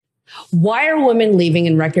Why are women leaving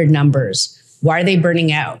in record numbers? Why are they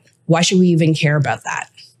burning out? Why should we even care about that?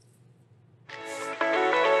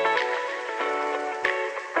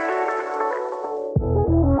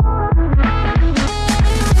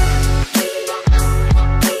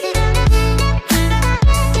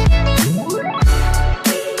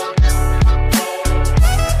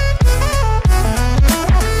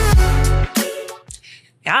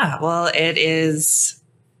 Yeah, well, it is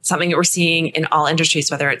something that we're seeing in all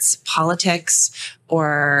industries, whether it's politics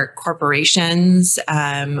or corporations,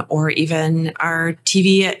 or even our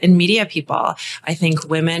TV and media people. I think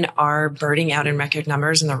women are burning out in record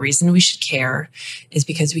numbers. And the reason we should care is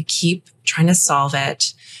because we keep trying to solve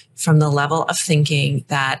it from the level of thinking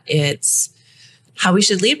that it's how we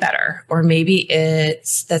should lead better. Or maybe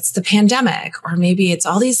that's the pandemic, or maybe it's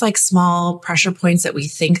all these like small pressure points that we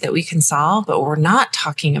think that we can solve, but what we're not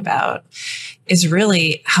talking about is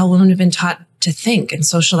really how women have been taught to think and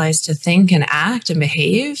socialized to think and act and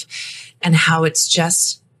behave, and how it's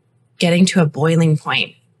just getting to a boiling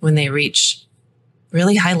point when they reach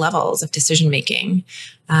really high levels of decision making.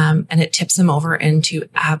 And it tips them over into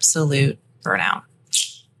absolute burnout.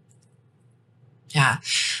 Yeah.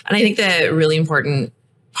 And I think the really important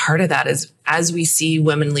part of that is as we see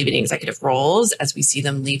women leaving executive roles, as we see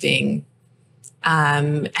them leaving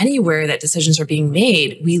anywhere that decisions are being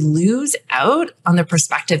made, we lose out on the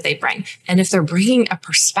perspective they bring. And if they're bringing a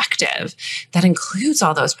perspective that includes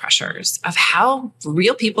all those pressures of how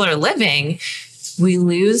real people are living, we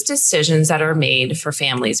lose decisions that are made for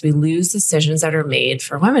families. We lose decisions that are made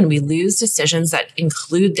for women. We lose decisions that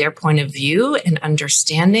include their point of view and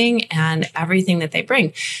understanding and everything that they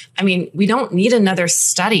bring. I mean, we don't need another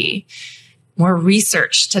study, more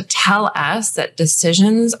research to tell us that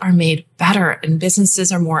decisions are made better and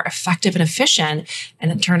businesses are more effective and efficient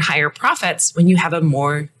and in turn higher profits when you have a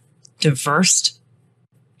more diverse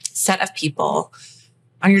set of people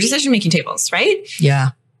on your decision-making tables, right? Yeah.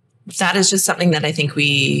 That is just something that I think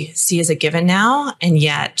we see as a given now. And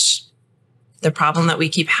yet the problem that we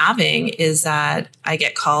keep having is that I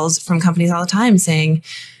get calls from companies all the time saying,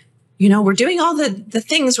 you know, we're doing all the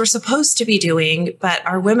things we're supposed to be doing, but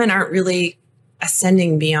our women aren't really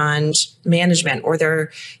ascending beyond management, or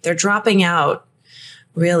they're dropping out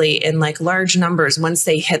really in like large numbers once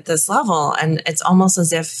they hit this level. And it's almost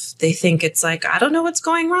as if they think it's like, I don't know what's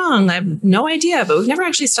going wrong. I have no idea, but we've never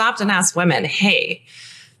actually stopped and asked women, hey,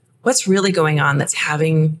 what's really going on that's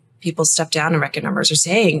having people step down in record numbers, or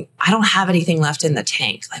saying, I don't have anything left in the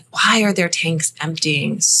tank. Like, why are their tanks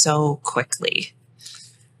emptying so quickly?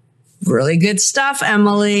 Really good stuff,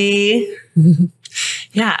 Emily.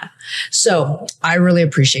 Yeah. So I really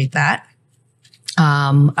appreciate that.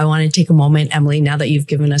 I want to take a moment, Emily, now that you've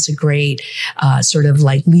given us a great sort of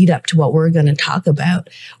like lead up to what we're going to talk about.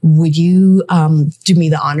 Would you do me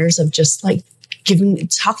the honors of just like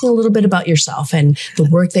talking a little bit about yourself and the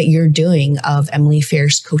work that you're doing of Emily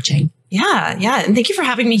Fierce Coaching? Yeah. And thank you for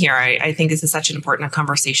having me here. I think this is such an important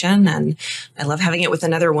conversation, and I love having it with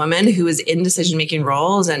another woman who is in decision-making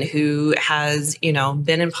roles and who has, you know,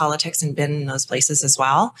 been in politics and been in those places as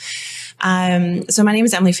well. So my name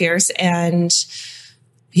is Emily Fierce, and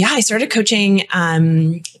yeah, I started coaching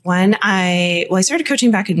I started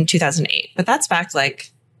coaching back in 2008, but that's back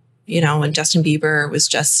like, you know, when Justin Bieber was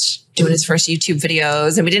just doing his first YouTube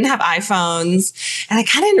videos and we didn't have iPhones. And I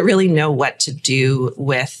kind of didn't really know what to do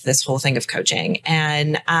with this whole thing of coaching.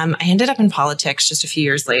 And I ended up in politics just a few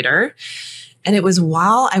years later. And it was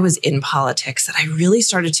while I was in politics that I really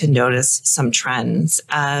started to notice some trends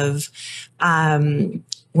of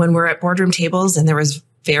when we're at boardroom tables and there was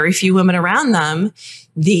very few women around them,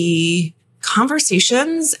 the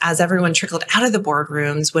conversations as everyone trickled out of the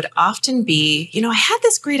boardrooms would often be, you know, I had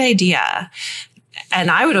this great idea. And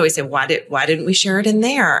I would always say, why didn't we share it in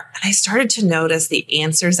there? And I started to notice the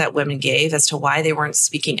answers that women gave as to why they weren't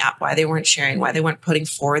speaking up, why they weren't sharing, why they weren't putting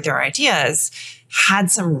forward their ideas had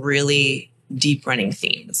some really deep running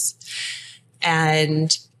themes.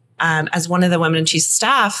 And as one of the women in chief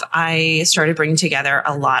staff, I started bringing together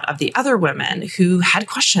a lot of the other women who had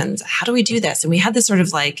questions. How do we do this? And we had this sort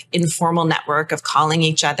of like informal network of calling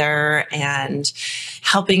each other and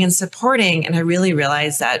helping and supporting. And I really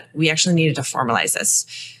realized that we actually needed to formalize this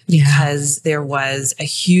because there was a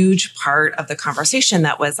huge part of the conversation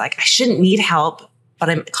that was like, I shouldn't need help, but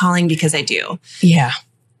I'm calling because I do. Yeah.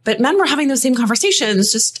 But men were having those same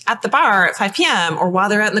conversations just at the bar at 5 p.m. or while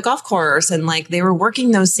they're out in the golf course. And like they were working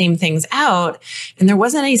those same things out. And there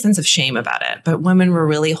wasn't any sense of shame about it. But women were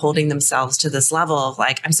really holding themselves to this level of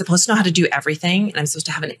like, I'm supposed to know how to do everything. And I'm supposed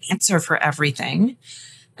to have an answer for everything.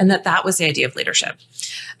 And that was the idea of leadership.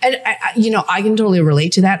 And I can totally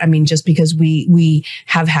relate to that. I mean, just because we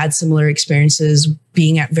have had similar experiences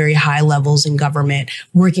being at very high levels in government,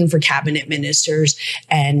 working for cabinet ministers,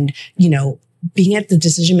 and, being at the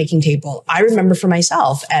decision-making table. I remember for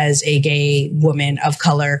myself as a gay woman of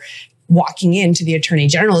color walking into the Attorney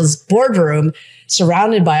General's boardroom,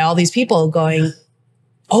 surrounded by all these people going,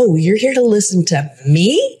 oh, you're here to listen to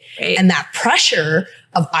me? Right. And that pressure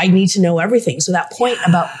of I need to know everything. So that point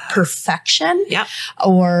about perfection,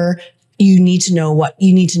 or you need to know what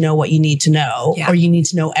you need to know, or you need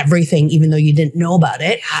to know everything, even though you didn't know about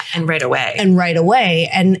it. And right away.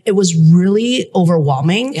 And it was really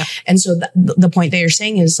overwhelming. Yeah. And so the point that you're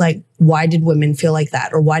saying is like, why did women feel like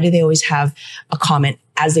that? Or why do they always have a comment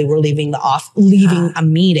as they were leaving a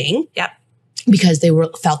meeting? Yep. Because they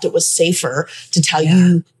felt it was safer to tell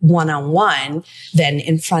you one-on-one than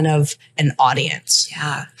in front of an audience.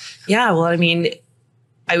 Yeah. Yeah. Well, I mean,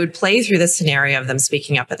 I would play through the scenario of them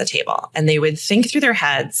speaking up at the table, and they would think through their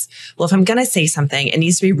heads, well, if I'm going to say something, it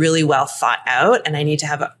needs to be really well thought out, and I need to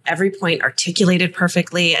have every point articulated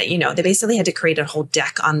perfectly. They basically had to create a whole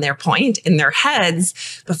deck on their point in their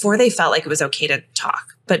heads before they felt like it was okay to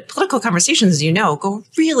talk. But political conversations, as you know, go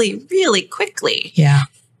really, really quickly. Yeah.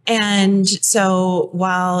 And so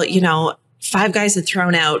while, five guys had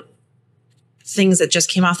thrown out things that just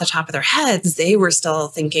came off the top of their heads, they were still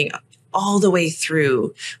thinking all the way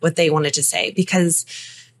through what they wanted to say. Because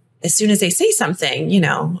as soon as they say something,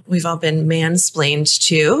 we've all been mansplained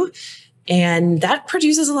to. And that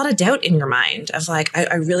produces a lot of doubt in your mind of like,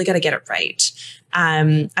 I really got to get it right.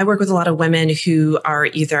 I work with a lot of women who are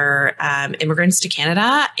either immigrants to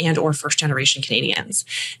Canada and or first generation Canadians.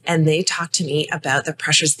 And they talk to me about the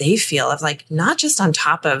pressures they feel of like, not just on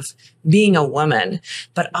top of being a woman,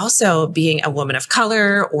 but also being a woman of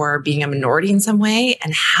color or being a minority in some way,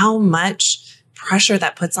 and how much pressure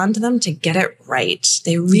that puts onto them to get it right.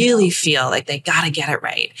 They really feel like they got to get it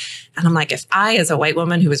right. And I'm like, if I, as a white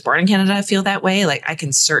woman who was born in Canada, feel that way, like I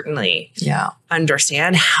can certainly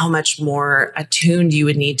understand how much more attuned you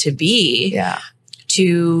would need to be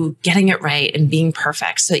to getting it right and being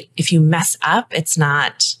perfect. So if you mess up, it's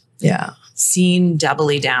not seen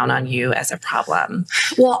doubly down on you as a problem.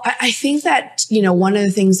 Well, I think that, one of the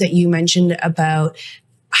things that you mentioned about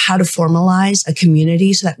how to formalize a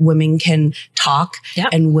community so that women can talk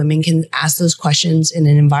and women can ask those questions in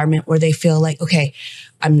an environment where they feel like, okay,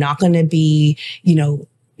 I'm not going to be,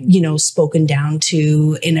 spoken down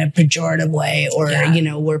to in a pejorative way, or,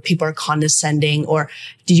 where people are condescending. Or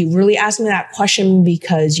did you really ask me that question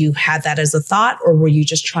because you had that as a thought, or were you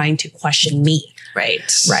just trying to question me?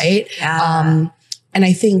 Right. Yeah. And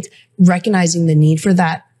I think recognizing the need for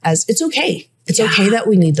that, as it's okay. It's okay that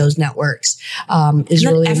we need those networks. Is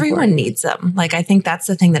really everyone important. needs them. Like, I think that's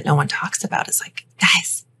the thing that no one talks about is like,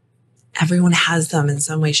 guys, everyone has them in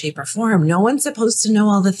some way, shape, or form. No one's supposed to know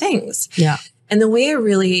all the things. Yeah. And the way I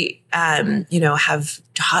really, have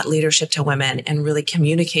taught leadership to women and really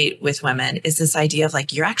communicate with women is this idea of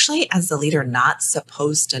like, you're actually, as the leader, not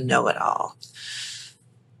supposed to know it all.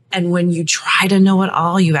 And when you try to know it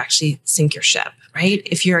all, you actually sink your ship, right?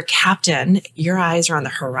 If you're a captain, your eyes are on the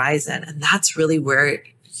horizon. And that's really where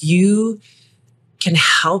you can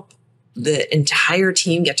help the entire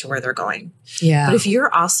team get to where they're going. Yeah. But if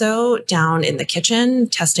you're also down in the kitchen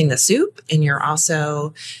testing the soup, and you're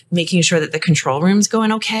also making sure that the control room's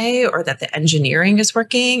going okay, or that the engineering is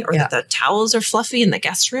working, or that the towels are fluffy in the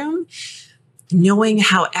guest room, knowing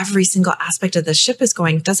how every single aspect of the ship is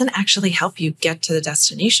going doesn't actually help you get to the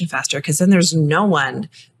destination faster, because then there's no one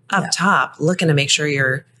up top looking to make sure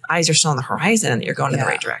your eyes are still on the horizon and that you're going in the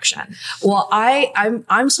right direction. Well,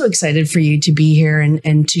 I'm so excited for you to be here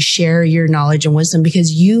and to share your knowledge and wisdom,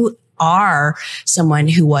 because you are someone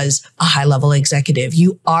who was a high level executive.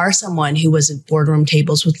 You are someone who was at boardroom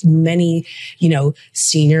tables with many,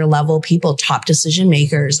 senior level people, top decision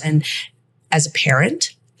makers. And as a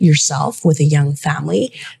parent yourself with a young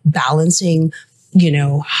family, balancing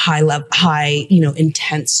high,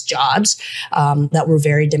 intense jobs that were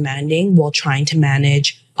very demanding while trying to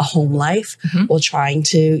manage a home life, while trying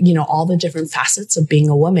to, all the different facets of being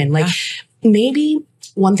a woman. Like maybe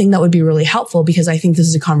one thing that would be really helpful, because I think this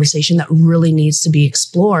is a conversation that really needs to be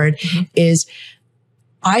explored, is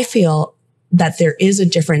I feel that there is a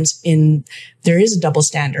double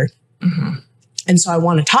standard. And so I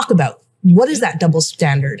want to talk about, what is that double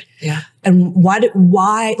standard? Yeah. And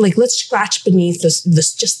why, let's scratch beneath this,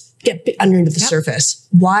 just get under the surface.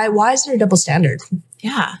 Why is there a double standard?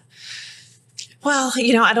 Yeah. Well,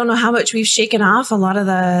 I don't know how much we've shaken off a lot of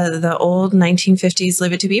the old 1950s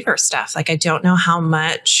Leave It to Beaver stuff. Like, I don't know how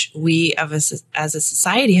much we as a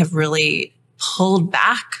society have really pulled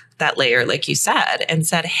back that layer, like you said, and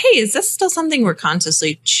said, hey, is this still something we're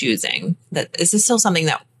consciously choosing? Is this still something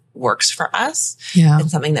that works for us? Yeah.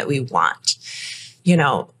 And something that we want?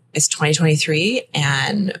 It's 2023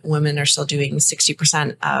 and women are still doing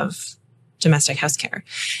 60% of domestic house care.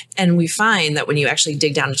 And we find that when you actually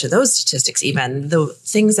dig down into those statistics, even the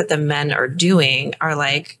things that the men are doing are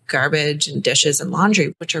like garbage and dishes and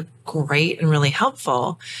laundry, which are great and really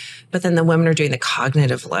helpful. But then the women are doing the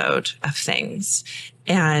cognitive load of things.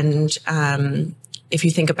 And if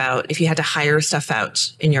you think about if you had to hire stuff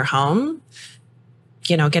out in your home,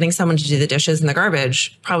 getting someone to do the dishes and the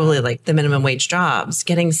garbage, probably like the minimum wage jobs,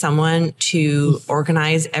 getting someone to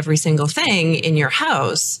organize every single thing in your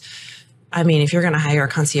house. I mean, if you're going to hire a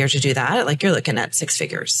concierge to do that, like you're looking at 6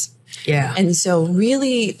 figures. Yeah. And so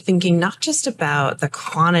really thinking not just about the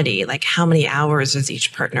quantity, like how many hours is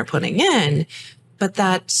each partner putting in, but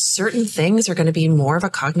that certain things are going to be more of a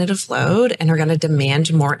cognitive load and are going to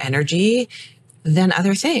demand more energy than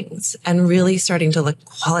other things, and really starting to look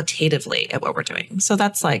qualitatively at what we're doing. So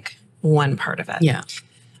that's like one part of it. Yeah.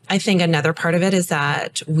 I think another part of it is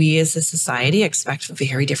that we as a society expect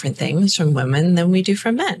very different things from women than we do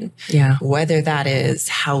from men. Yeah. Whether that is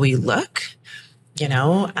how we look,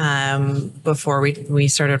 before we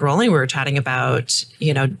started rolling, we were chatting about,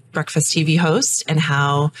 breakfast TV host and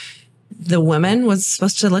how the woman was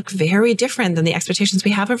supposed to look very different than the expectations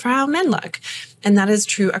we have of how men look. And that is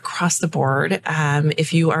true across the board.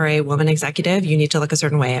 If you are a woman executive, you need to look a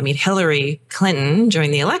certain way. I mean, Hillary Clinton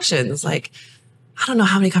during the elections, I don't know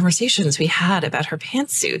how many conversations we had about her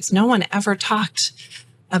pantsuits. No one ever talked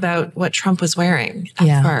about what Trump was wearing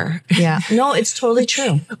ever. Yeah. No, it's totally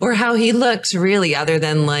true. Or how he looked really, other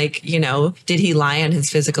than did he lie on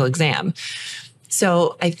his physical exam?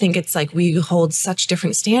 So I think it's like we hold such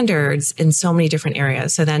different standards in so many different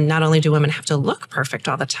areas. So then not only do women have to look perfect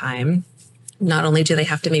all the time, not only do they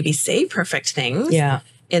have to maybe say perfect things. Yeah.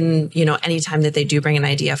 In, any time that they do bring an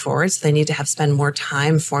idea forward. So they need to spend more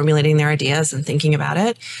time formulating their ideas and thinking about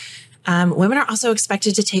it. Women are also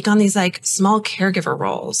expected to take on these small caregiver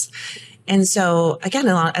roles. And so again,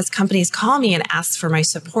 as companies call me and ask for my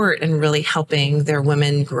support in really helping their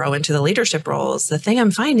women grow into the leadership roles, the thing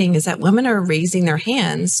I'm finding is that women are raising their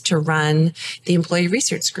hands to run the employee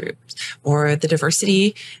research groups or the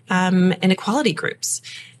diversity and equality groups.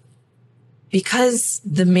 Because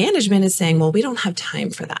the management is saying, well, we don't have time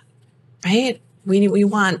for that, right? We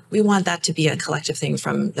want that to be a collective thing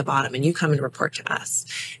from the bottom, and you come and report to us.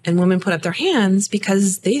 And women put up their hands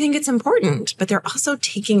because they think it's important, but they're also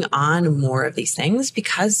taking on more of these things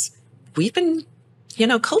because we've been,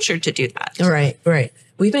 cultured to do that. Right.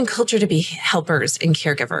 We've been cultured to be helpers and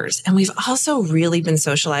caregivers. And we've also really been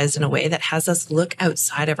socialized in a way that has us look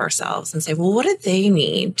outside of ourselves and say, well, what do they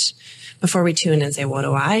need? Before we tune in and say, what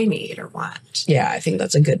do I need or want? Yeah, I think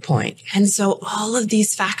that's a good point. And so all of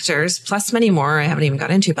these factors, plus many more I haven't even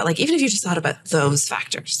got into, but even if you just thought about those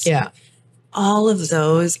factors, all of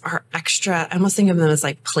those are extra. I almost think of them as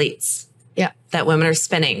plates that women are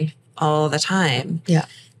spinning all the time. Yeah.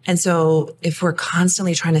 And so if we're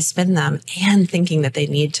constantly trying to spin them and thinking that they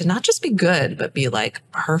need to not just be good, but be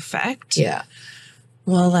perfect. Yeah.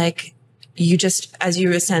 Well, you just, as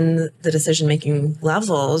you ascend the decision-making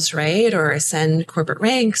levels, right? Or ascend corporate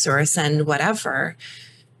ranks or ascend whatever,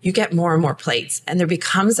 you get more and more plates. And there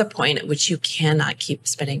becomes a point at which you cannot keep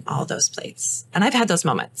spinning all those plates. And I've had those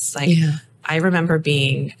moments. I remember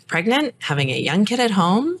being pregnant, having a young kid at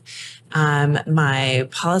home. My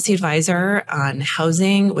policy advisor on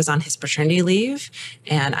housing was on his paternity leave.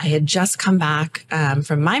 And I had just come back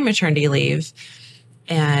from my maternity leave.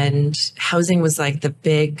 And housing was the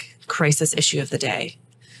big crisis issue of the day.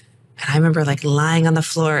 And I remember lying on the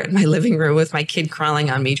floor in my living room with my kid crawling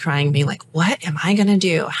on me, crying, being what am I going to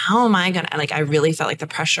do? How am I going to, I really felt the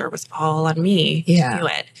pressure was all on me to do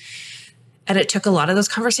it. And it took a lot of those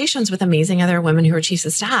conversations with amazing other women who were chiefs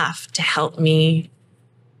of staff to help me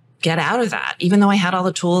get out of that. Even though I had all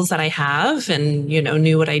the tools that I have and,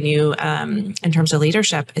 knew what I knew in terms of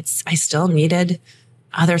leadership, I still needed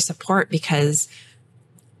other support because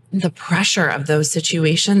the pressure of those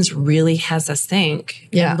situations really has us think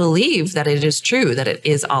and believe that it is true, that it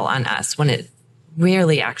is all on us when it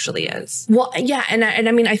rarely actually is. Well, yeah. And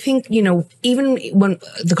I mean, I think, even when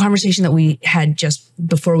the conversation that we had just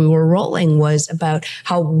before we were rolling was about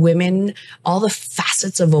how women, all the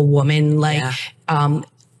facets of a woman,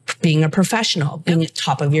 being a professional, being at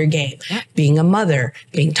top of your game, being a mother,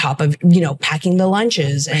 being top of, packing the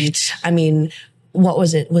lunches. And I mean, what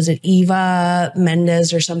was it? Was it Eva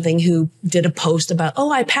Mendes or something who did a post about,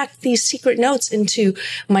 oh, I packed these secret notes into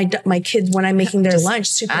my kids when I'm making their lunch,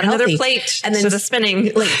 super add healthy. Another plate and then to the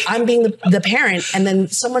spinning. Like I'm being the parent, and then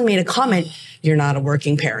someone made a comment, you're not a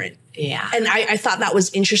working parent. Yeah. And I thought that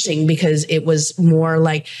was interesting because it was more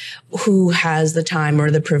like who has the time or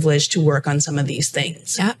the privilege to work on some of these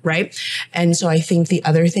things. Yeah. Right. And so I think the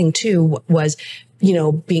other thing too was, you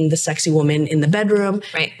know, being the sexy woman in the bedroom,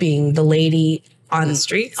 right, being the lady on the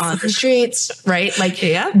streets, right? Like,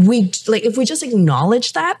 if we just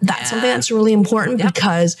acknowledge that, that's something that's really important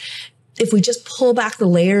because if we just pull back the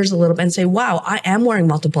layers a little bit and say, wow, I am wearing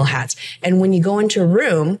multiple hats. And when you go into a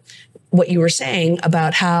room, what you were saying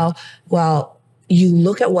about how, well, you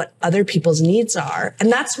look at what other people's needs are.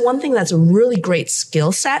 And that's one thing that's a really great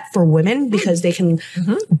skill set for women because they can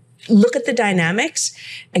look at the dynamics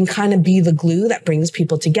and kind of be the glue that brings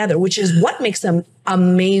people together, which is what makes them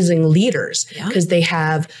amazing leaders because they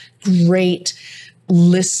have great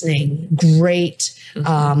listening, great,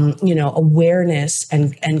 awareness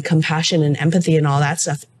and compassion and empathy and all that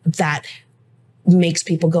stuff that makes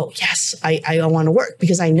people go, yes, I want to work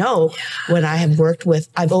because I know when I have worked with,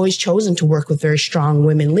 I've always chosen to work with very strong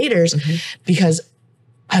women leaders because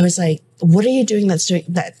I was like, what are you doing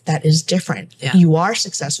that is different? Yeah. You are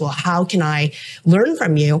successful. How can I learn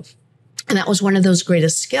from you? And that was one of those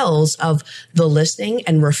greatest skills of the listening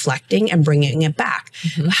and reflecting and bringing it back.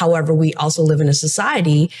 However, we also live in a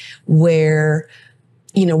society where,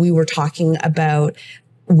 you know, we were talking about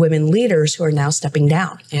women leaders who are now stepping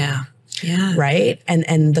down. Yeah. Right.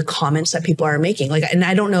 And the comments that people are making, like, and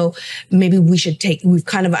I don't know, maybe we've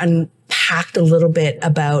kind of unpacked a little bit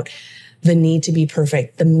about the need to be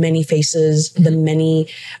perfect, the many faces, the many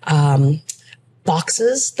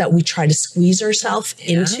boxes that we try to squeeze ourselves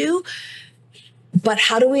into. But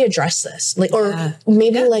how do we address this? Like, or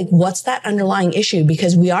maybe like, what's that underlying issue?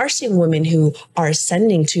 Because we are seeing women who are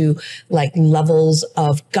ascending to like levels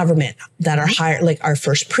of government that are higher, like our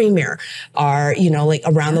first premier, our, you know, like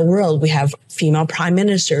around the world, we have female prime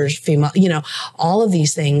ministers, female, you know, all of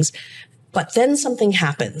these things. But then something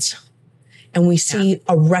happens and we see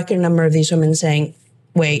a record number of these women saying,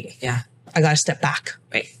 wait, I got to step back.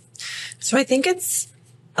 Right. So I think it's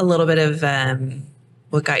a little bit of,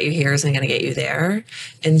 what got you here isn't going to get you there.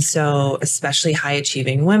 And so especially high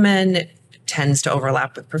achieving women tends to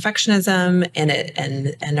overlap with perfectionism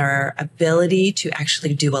and our ability to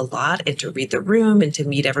actually do a lot and to read the room and to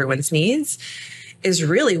meet everyone's needs is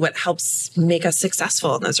really what helps make us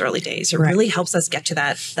successful in those early days. It really helps us get to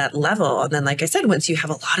that level. And then, like I said, once you have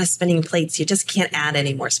a lot of spinning plates, you just can't add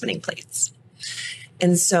any more spinning plates.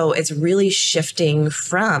 And so it's really shifting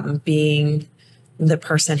from being the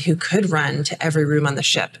person who could run to every room on the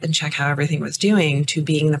ship and check how everything was doing to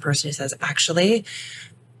being the person who says, actually,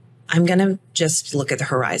 I'm going to just look at the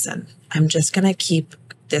horizon. I'm just going to keep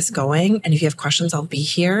this going. And if you have questions, I'll be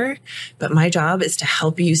here. But my job is to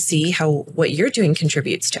help you see how what you're doing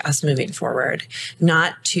contributes to us moving forward,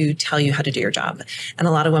 not to tell you how to do your job. And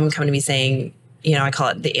a lot of women come to me saying, you know, I call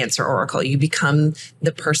it the answer oracle. You become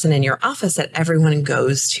the person in your office that everyone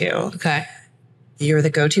goes to. Okay. You're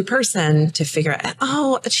the go-to person to figure out,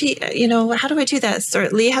 oh, gee, you know, how do I do this? Or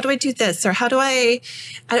Lee, how do I do this? Or how do I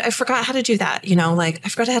forgot how to do that. You know, like I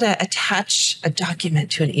forgot how to attach a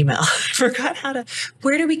document to an email. I forgot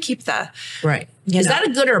where do we keep that? Right. Is that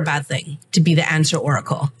a good or a bad thing to be the answer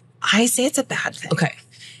oracle? I say it's a bad thing. Okay.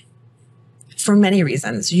 For many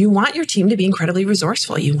reasons. You want your team to be incredibly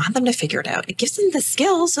resourceful. You want them to figure it out. It gives them the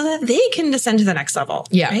skills so that they can descend to the next level.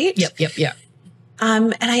 Yeah. Right? Yep.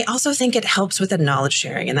 And I also think it helps with the knowledge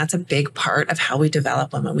sharing. And that's a big part of how we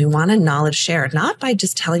develop women. We want a knowledge share, not by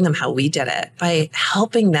just telling them how we did it, by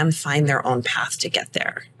helping them find their own path to get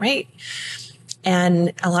there, right?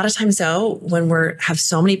 And a lot of times though, when have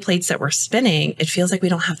so many plates that we're spinning, it feels like we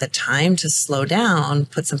don't have the time to slow down,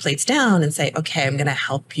 put some plates down and say, okay, I'm going to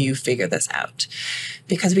help you figure this out.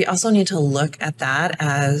 Because we also need to look at that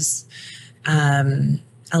as,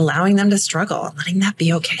 allowing them to struggle and letting that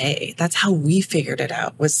be okay. That's how we figured it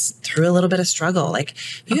out, was through a little bit of struggle. Like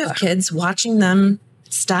you have kids, watching them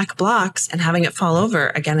stack blocks and having it fall over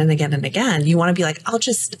again and again and again. You want to be like,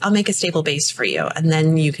 I'll make a stable base for you. And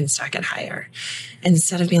then you can stack it higher.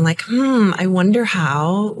 Instead of being like, I wonder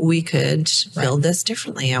how we could build this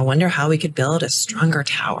differently. I wonder how we could build a stronger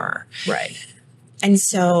tower. Right. And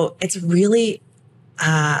so it's really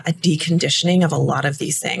a deconditioning of a lot of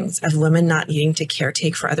these things, of women not needing to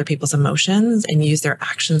caretake for other people's emotions and use their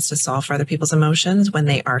actions to solve for other people's emotions when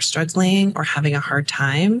they are struggling or having a hard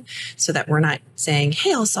time, so that we're not saying,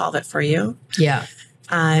 hey, I'll solve it for you. Yeah.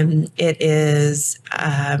 It is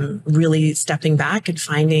really stepping back and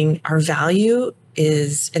finding our value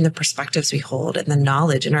is in the perspectives we hold and the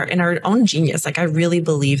knowledge and our own genius. Like, I really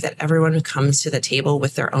believe that everyone who comes to the table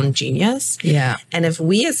with their own genius. Yeah. And if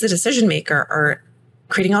we as the decision maker are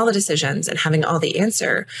creating all the decisions and having all the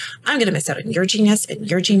answer, I'm going to miss out on your genius and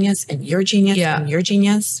your genius and your genius and your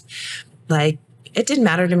genius. Like, it didn't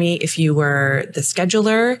matter to me if you were the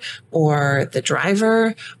scheduler or the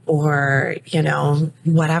driver or, you know,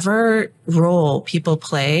 whatever role people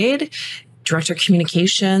played, director of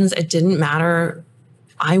communications, it didn't matter.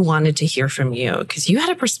 I wanted to hear from you because you had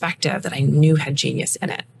a perspective that I knew had genius in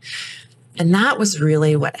it. And that was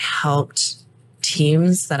really what helped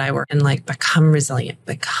teams that I work in, like, become resilient,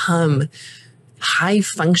 become high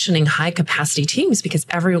functioning, high capacity teams, because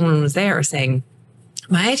everyone was there saying,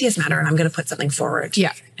 my ideas matter and I'm going to put something forward.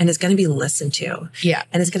 Yeah. And it's going to be listened to. Yeah.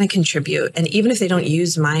 And it's going to contribute. And even if they don't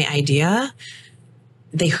use my idea,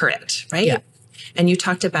 they heard it, right? Yeah. And you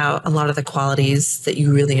talked about a lot of the qualities that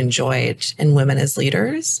you really enjoyed in women as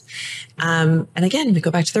leaders. And again, we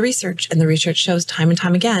go back to the research, and the research shows time and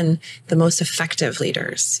time again, the most effective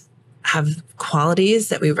leaders have qualities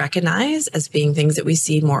that we recognize as being things that we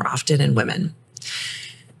see more often in women.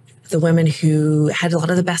 The women who had a lot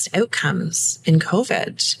of the best outcomes in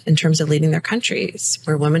COVID in terms of leading their countries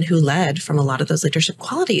were women who led from a lot of those leadership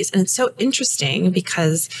qualities. And it's so interesting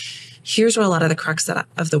because here's where a lot of the crux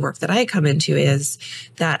of the work that I come into is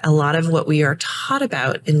that a lot of what we are taught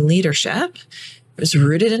about in leadership is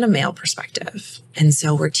rooted in a male perspective. And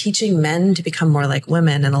so we're teaching men to become more like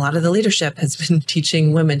women. And a lot of the leadership has been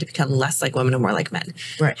teaching women to become less like women and more like men.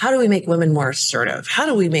 Right. How do we make women more assertive? How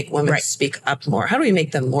do we make women speak up more? How do we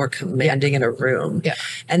make them more commanding in a room? Yeah.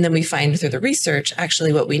 And then we find through the research,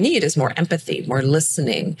 actually what we need is more empathy, more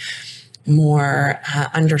listening, more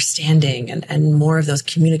understanding, and more of those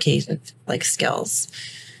communication like skills.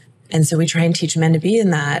 And so we try and teach men to be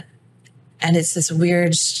in that. And it's this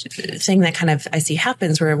weird thing that kind of I see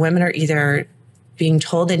happens where women are either being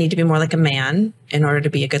told they need to be more like a man in order to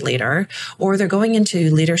be a good leader, or they're going into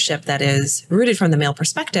leadership that is rooted from the male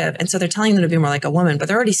perspective. And so they're telling them to be more like a woman, but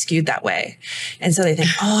they're already skewed that way. And so they think,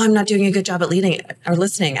 oh, I'm not doing a good job at leading or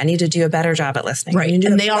listening. I need to do a better job at listening. Right.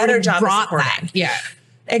 And they already brought that. Yeah.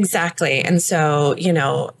 Exactly. And so, you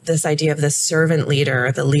know, this idea of the servant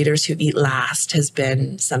leader, the leaders who eat last, has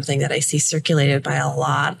been something that I see circulated by a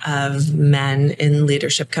lot of men in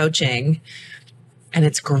leadership coaching. And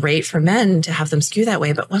it's great for men to have them skew that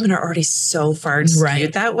way, but women are already so far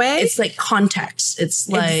skewed that way. It's like context. It's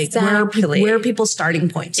like exactly. where are people's starting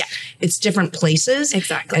points? Yeah. It's different places.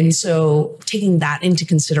 Exactly. And so taking that into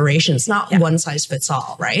consideration, it's not one size fits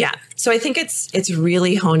all, right? Yeah. So I think it's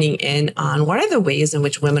really honing in on what are the ways in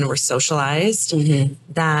which women were socialized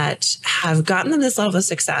that have gotten them this level of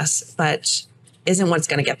success, but isn't what's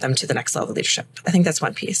going to get them to the next level of leadership. I think that's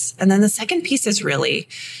one piece. And then the second piece is really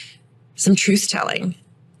some truth telling.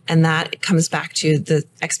 And that comes back to the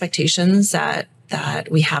expectations that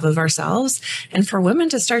we have of ourselves. And for women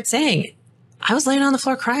to start saying, I was laying on the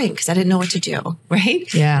floor crying because I didn't know what to do,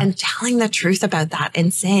 right? Yeah. And telling the truth about that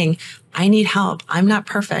and saying, I need help. I'm not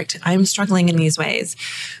perfect. I'm struggling in these ways.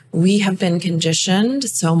 We have been conditioned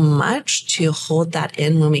so much to hold that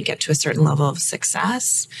in when we get to a certain level of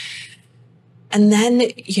success. And then,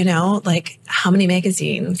 you know, like how many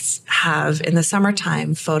magazines have in the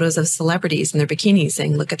summertime photos of celebrities in their bikinis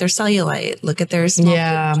saying, look at their cellulite, look at their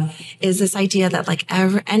small is this idea that like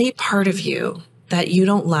any part of you that you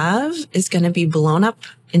don't love is going to be blown up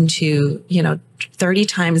into, you know, 30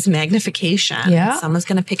 times magnification. Yeah. Someone's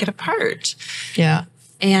going to pick it apart. Yeah.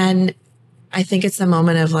 And I think it's the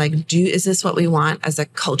moment of like, is this what we want as a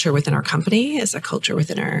culture within our company, as a culture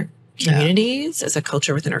within our communities, as a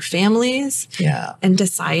culture within our families? Yeah. And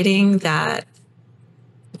deciding that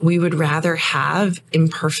we would rather have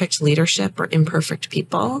imperfect leadership or imperfect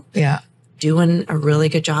people doing a really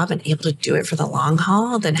good job and able to do it for the long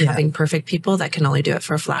haul than having perfect people that can only do it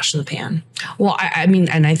for a flash in the pan. Well, I mean,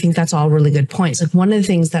 and I think that's all really good points. Like one of the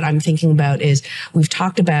things that I'm thinking about is we've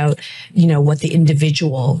talked about, you know, what the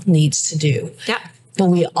individual needs to do. Yeah. But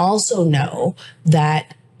we also know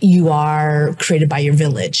that you are created by your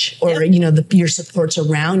village or, you know, your supports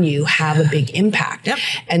around you have a big impact. Yep.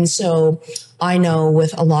 And so I know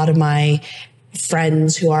with a lot of my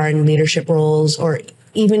friends who are in leadership roles, or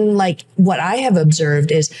even like what I have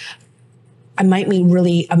observed is I might meet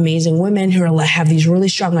really amazing women who are have these really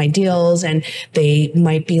strong ideals, and they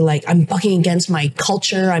might be like, I'm bucking against my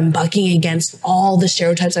culture. I'm bucking against all the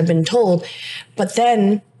stereotypes I've been told. But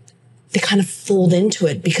then they kind of fold into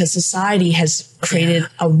it because society has created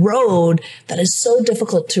a road that is so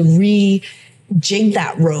difficult to rejig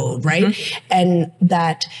that road, right? And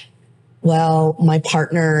that, well, my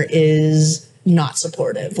partner is not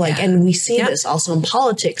supportive. Like, and we see this also in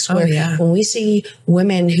politics where when we see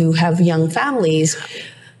women who have young families,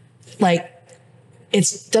 like,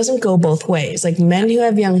 it doesn't go both ways. Like men who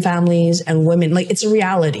have young families and women, like it's a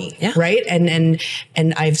reality, right? And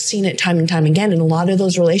I've seen it time and time again. And a lot of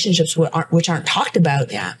those relationships which aren't talked about,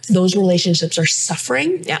 those relationships are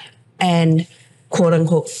suffering and quote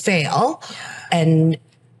unquote fail. And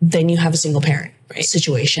then you have a single parent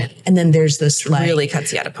situation. And then there's this like, really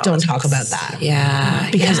cuts you out of politics. Don't talk about that.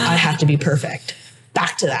 Because I have to be perfect.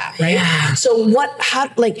 Back to that, right? So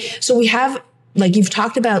so we have, like you've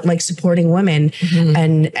talked about like supporting women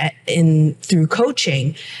and through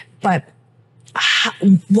coaching, but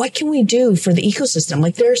what can we do for the ecosystem?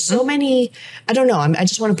 Like there's so many, I don't know. I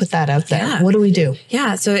just want to put that out there. What do we do?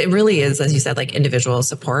 So it really is, as you said, like individual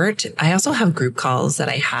support. I also have group calls that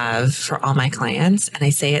I have for all my clients. And I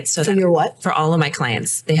say it so for your what? For all of my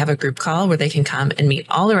clients, they have a group call where they can come and meet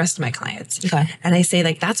all the rest of my clients. And I say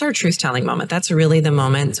like, that's our truth telling moment. That's really the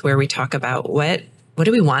moment where we talk about what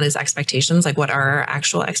do we want as expectations? Like what are our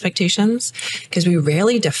actual expectations? Because we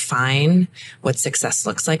rarely define what success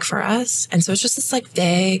looks like for us. And so it's just this like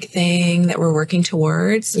vague thing that we're working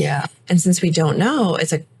towards. And since we don't know,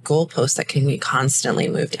 it's a goalpost that can be constantly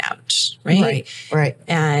moved out. Right.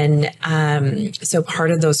 And so part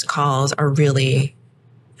of those calls are really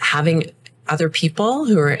having other people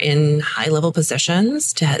who are in high level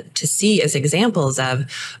positions to see as examples of,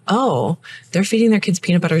 oh, they're feeding their kids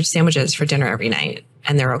peanut butter sandwiches for dinner every night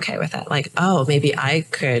and they're okay with it. Like, oh, maybe I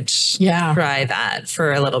could try that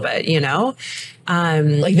for a little bit, you know?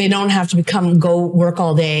 Like they don't have to go work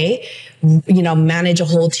all day, you know, manage a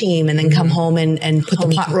whole team and then come home and put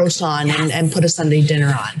the pot roast on and put a Sunday dinner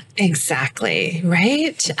on. Exactly.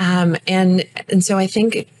 Right. And so I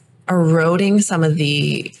think eroding some of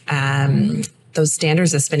the those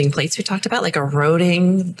standards of spinning plates we talked about, like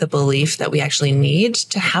eroding the belief that we actually need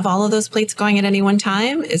to have all of those plates going at any one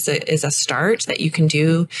time is a start that you can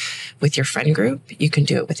do with your friend group. You can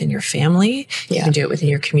do it within your family. You can do it within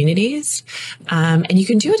your communities. And you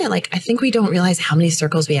can do it at like, I think we don't realize how many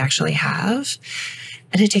circles we actually have.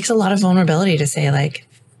 And it takes a lot of vulnerability to say like,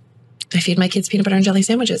 I feed my kids peanut butter and jelly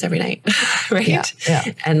sandwiches every night. Right.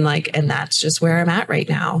 And that's just where I'm at right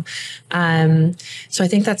now. So I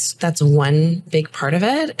think that's one big part of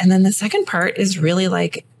it. And then the second part is really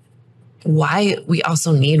like why we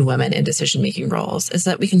also need women in decision-making roles is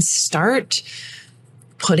that we can start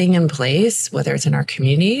putting in place, whether it's in our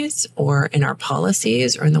communities or in our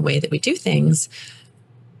policies or in the way that we do things,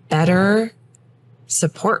 better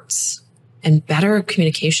supports and better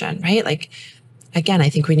communication, right? Like, again, I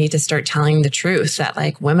think we need to start telling the truth that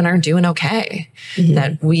like women aren't doing okay,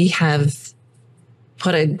 that we have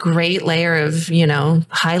put a great layer of, you know,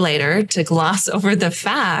 highlighter to gloss over the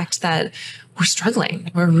fact that we're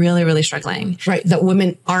struggling. We're really, really struggling. Right. That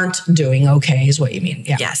women aren't doing okay is what you mean.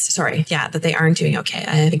 Yes. Sorry. That they aren't doing okay.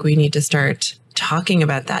 I think we need to start talking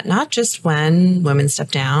about that, not just when women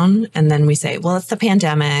step down and then we say, well, it's the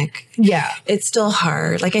pandemic. It's still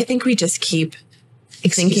hard. Like, I think we just keep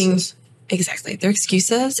thinking. Exactly. They're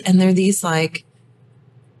excuses. And they're these like,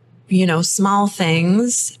 you know, small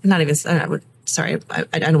things, not even, I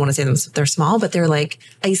don't want to say them, they're small, but they're like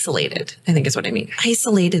isolated, I think is what I mean.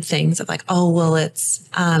 Isolated things of like, oh, well, it's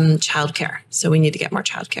childcare. So we need to get more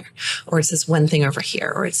childcare. Or it's this one thing over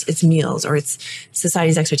here, or it's meals, or it's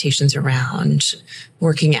society's expectations around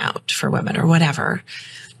working out for women or whatever.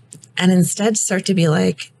 And instead start to be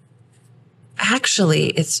like,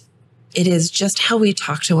 actually, it is just how we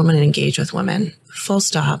talk to women and engage with women. Full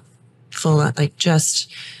stop.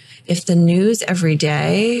 If the news every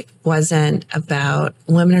day wasn't about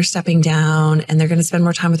women are stepping down and they're going to spend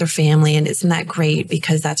more time with their family, and isn't that great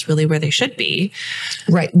because that's really where they should be.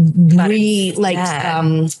 Right.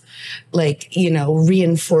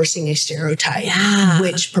 Reinforcing a stereotype,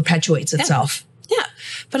 which perpetuates itself.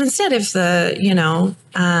 But instead, if the, you know,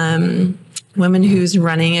 woman who's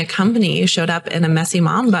running a company showed up in a messy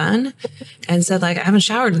mom bun and said like, I haven't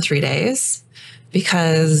showered in 3 days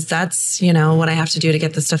because that's, you know, what I have to do to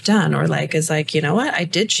get this stuff done. Or like, is like, you know what, I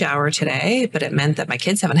did shower today, but it meant that my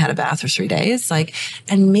kids haven't had a bath for 3 days. Like,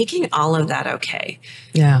 and making all of that okay.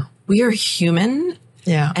 We are human.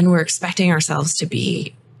 And we're expecting ourselves to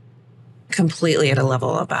be completely at a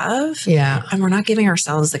level above. And we're not giving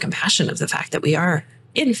ourselves the compassion of the fact that we are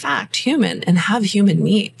in fact human and have human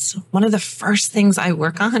needs. One of the first things I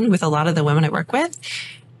work on with a lot of the women I work with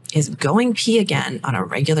is going pee again on a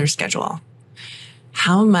regular schedule.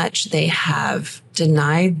 how much they have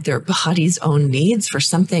denied their body's own needs for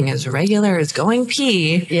something as regular as going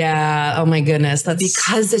pee. Yeah. Oh my goodness. That's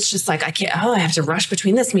Because it's just like, I have to rush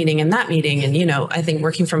between this meeting and that meeting. And, you know, I think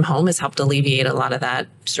working from home has helped alleviate a lot of that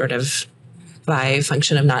sort of by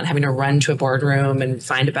function of not having to run to a boardroom and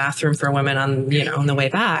find a bathroom for women on, you know, on the way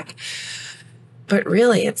back. But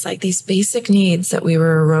really, it's like these basic needs that we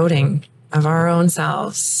were eroding of our own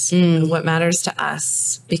selves, what matters to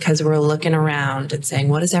us, because we're looking around and saying,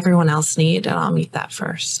 what does everyone else need? And I'll meet that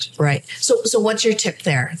first. right. So what's your tip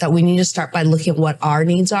there? That we need to start by looking at what our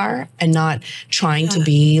needs are and not trying to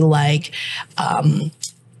be like,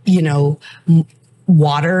 you know,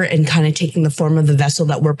 water and kind of taking the form of the vessel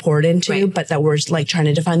that we're poured into, Right. but that we're like trying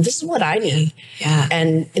to define, this is what I need. Yeah.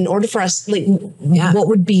 And in order for us, like, what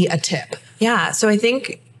would be a tip? Yeah. So I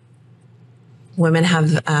think women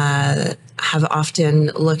have often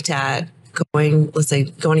looked at going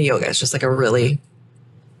to yoga. It's just like a really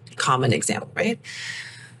common example, right?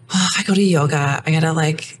 Oh, if I go to yoga, I gotta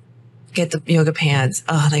like get the yoga pants.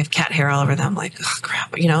 Oh, they have cat hair all over them. Like, oh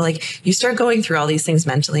crap. You know, like you start going through all these things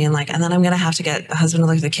mentally and like, and then I'm going to have to get a husband to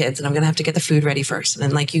look at the kids and I'm going to have to get the food ready first. And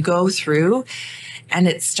then like you go through and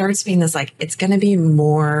it starts being this, like, it's going to be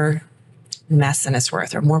more mess than it's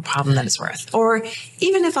worth or more problem than it's worth. Or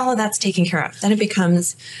even if all of that's taken care of, then it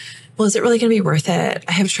becomes, well, is it really going to be worth it?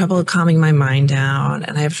 I have trouble calming my mind down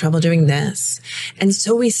and I have trouble doing this. And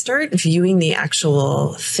so we start viewing the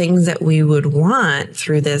actual things that we would want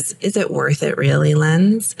through this, is it worth it really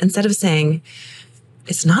lens? Instead of saying,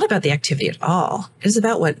 it's not about the activity at all. It is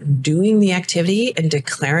about what doing the activity and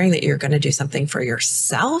declaring that you're going to do something for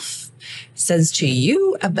yourself says to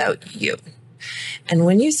you about you. And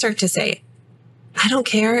when you start to say, I don't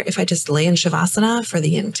care if I just lay in Shavasana for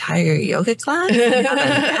the entire yoga class.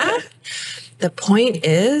 The point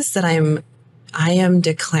is that I am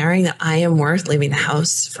declaring that I am worth leaving the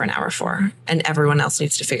house for an hour for, and everyone else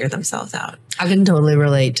needs to figure themselves out. I can totally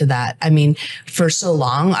relate to that. I mean, for so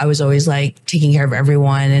long, I was always like taking care of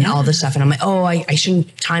everyone and all this stuff. And I'm like, oh, I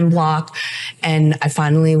shouldn't time block. And I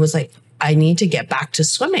finally was like, I need to get back to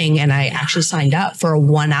swimming. And I actually signed up for a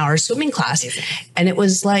 1 hour swimming class. And it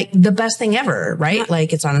was like the best thing ever, right? Yeah.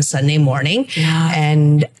 Like it's on a Sunday morning. Yeah.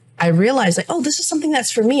 And I realized like, oh, this is something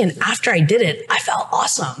that's for me. And after I did it, I felt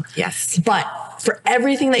awesome. Yes. But for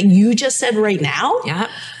everything that you just said right now,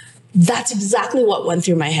 that's exactly what went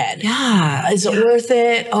through my head. Yeah. Is it worth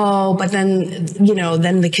it? Oh, but then, you know,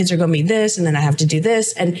 then the kids are going to be this and then I have to do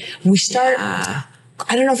this. And we start...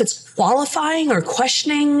 I don't know if it's qualifying or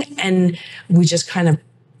questioning, and we just kind of,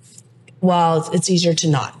 well, it's easier to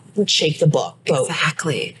not shake the boat.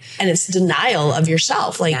 Exactly. And it's denial of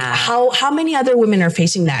yourself. Like how many other women are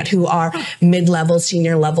facing that who are mid-level,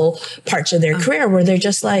 senior level parts of their career where they're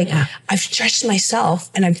just like, I've stretched myself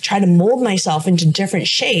and I've tried to mold myself into different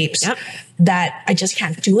shapes that I just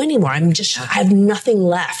can't do anymore. I have nothing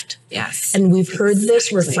left. Yes. And we've heard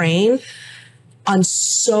this refrain on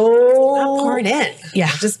so not pouring in. Yeah.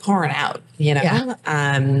 Just pouring out, you know? Yeah.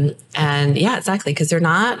 And yeah, exactly. Cause they're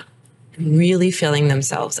not really filling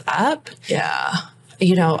themselves up. Yeah.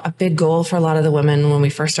 You know, a big goal for a lot of the women when we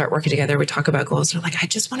first start working together, we talk about goals. They're like, I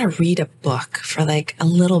just want to read a book for like a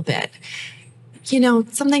little bit. You know,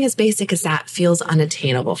 something as basic as that feels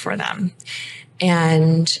unattainable for them.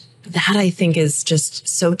 And that I think is just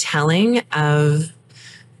so telling of,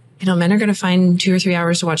 you know, men are going to find 2 or 3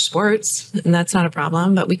 hours to watch sports, and that's not a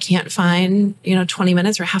problem, but we can't find, 20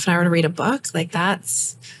 minutes or half an hour to read a book. Like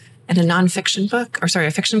that's in a nonfiction book, or sorry,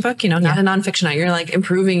 a fiction book, not a nonfiction. You're like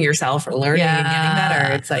improving yourself or learning and getting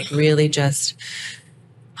better. It's like really just,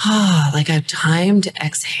 like a time to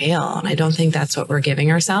exhale. And I don't think that's what we're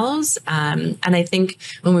giving ourselves. And I think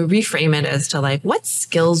when we reframe it as to like, what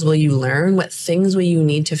skills will you learn? What things will you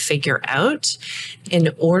need to figure out in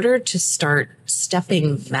order to start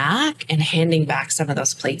stepping back and handing back some of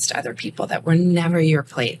those plates to other people that were never your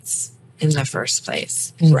plates in the first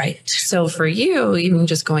place. Right. So for you, even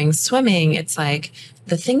just going swimming, it's like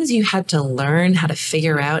the things you had to learn how to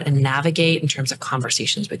figure out and navigate in terms of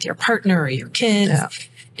conversations with your partner or your kids,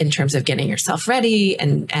 in terms of getting yourself ready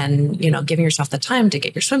and giving yourself the time to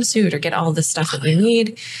get your swimsuit or get all the stuff that you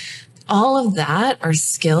need. All of that are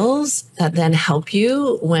skills that then help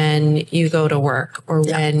you when you go to work or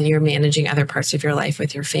when you're managing other parts of your life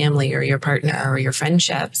with your family or your partner or your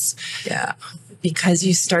friendships. Yeah. Because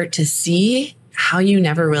you start to see how you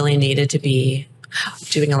never really needed to be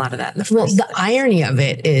doing a lot of that in the first place. The irony of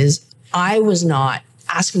it is I was not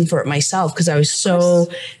asking for it myself because I was so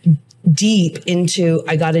deep into,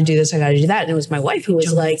 I got to do this, I got to do that. And it was my wife who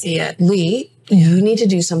was like, Lee, You need to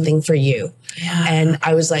do something for you. Yeah. And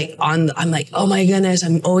I was like, I'm like, oh my goodness,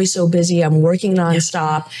 I'm always so busy. I'm working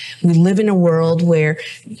nonstop. We live in a world where,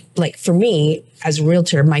 like, for me as a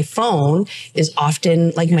realtor, my phone is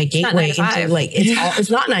often like my gateway into like, it's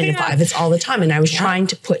not 9 to 5. It's all the time. And I was trying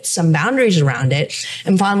to put some boundaries around it.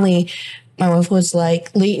 And finally, my wife was like,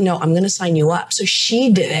 Lee, no, I'm going to sign you up. So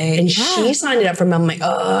she did it and she signed it up for me. I'm like,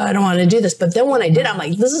 oh, I don't want to do this. But then when I did, I'm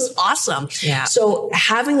like, this is awesome. Yeah. So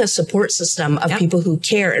having a support system of people who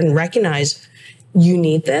care and recognize you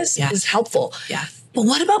need this is helpful. Yeah. But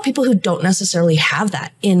what about people who don't necessarily have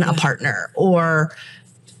that in a partner or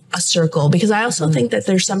a circle? Because I also think that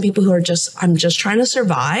there's some people who are I'm just trying to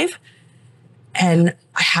survive and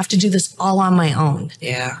I have to do this all on my own.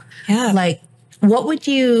 Yeah. Yeah. Like, what would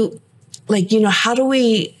you, like, you know, how do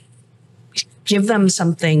we give them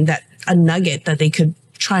something a nugget that they could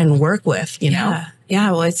try and work with, you know?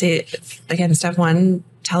 Yeah. Well, I'd say, again, step one,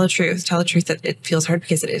 tell the truth. Tell the truth that it feels hard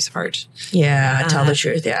because it is hard. Yeah. Tell the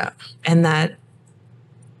truth. Yeah. And that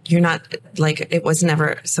you're not, like, it was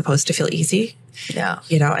never supposed to feel easy. Yeah.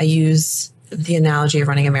 You know, I use the analogy of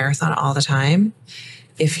running a marathon all the time.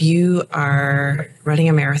 If you are running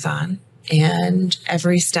a marathon and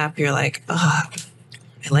every step you're like, oh,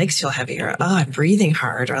 my legs feel heavy, or oh, I'm breathing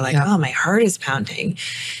hard, or like, oh, my heart is pounding.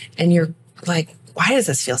 And you're like, why does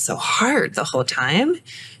this feel so hard the whole time?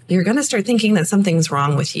 You're going to start thinking that something's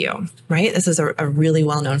wrong with you, right? This is a really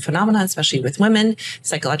well-known phenomenon, especially with women,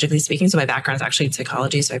 psychologically speaking. So my background is actually in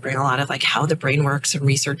psychology. So I bring a lot of like how the brain works and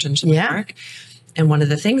research into the work. And one of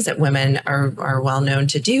the things that women are well known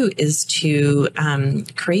to do is to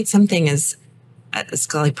create something as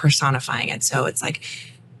like personifying it. So it's like,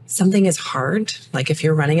 something is hard. Like if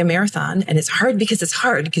you're running a marathon and it's hard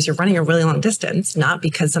because you're running a really long distance, not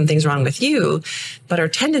because something's wrong with you. But our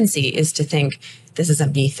tendency is to think this is a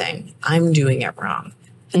me thing. I'm doing it wrong.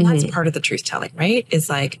 And that's part of the truth telling, right? Is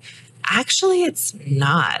like, actually, it's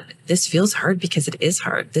not. This feels hard because it is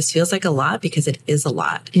hard. This feels like a lot because it is a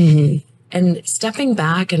lot. And stepping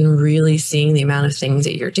back and really seeing the amount of things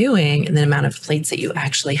that you're doing and the amount of plates that you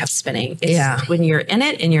actually have spinning. When you're in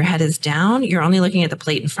it and your head is down, you're only looking at the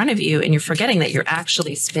plate in front of you and you're forgetting that you're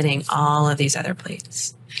actually spinning all of these other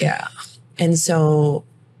plates. Yeah. And so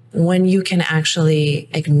when you can actually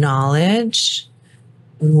acknowledge,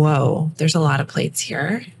 whoa, there's a lot of plates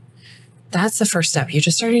here. That's the first step. You're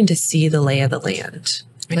just starting to see the lay of the land.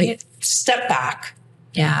 Right? Like, step back.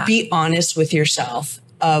 Yeah. Be honest with yourself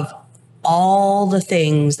of all the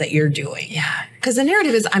things that you're doing. Yeah. Because the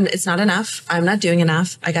narrative is, it's not enough. I'm not doing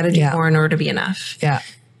enough. I got to do more in order to be enough. Yeah.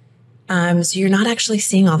 So you're not actually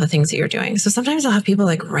seeing all the things that you're doing. So sometimes I'll have people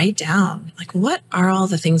like write down, like, what are all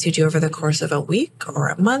the things you do over the course of a week or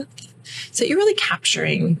a month? So you're really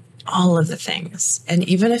capturing all of the things. And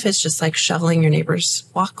even if it's just like shoveling your neighbor's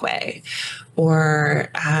walkway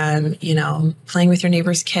or, you know, playing with your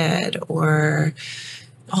neighbor's kid or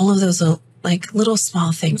all of those like little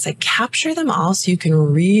small things, like capture them all so you can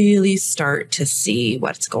really start to see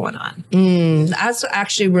what's going on. That's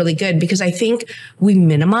actually really good because I think we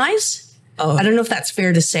minimize. I don't know if that's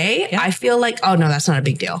fair to say. I feel like, oh no, that's not a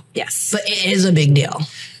big deal. Yes. But it is a big deal.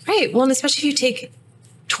 Right. Well, and especially if you take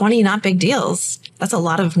 20 not big deals, that's a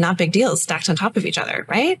lot of not big deals stacked on top of each other,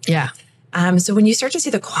 right? Yeah. So when you start to see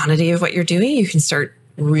the quantity of what you're doing, you can start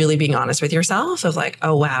really being honest with yourself of like,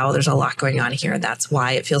 oh, wow, there's a lot going on here. That's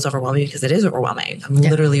why it feels overwhelming because it is overwhelming. I'm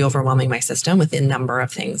literally overwhelming my system with a number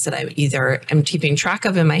of things that I either am keeping track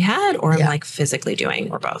of in my head or I'm like physically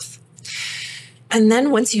doing or both. And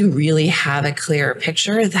then once you really have a clear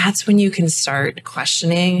picture, that's when you can start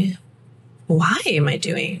questioning, why am I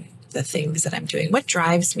doing the things that I'm doing? What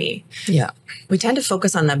drives me? Yeah. We tend to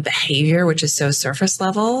focus on the behavior, which is so surface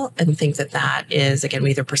level, and think that that is, again,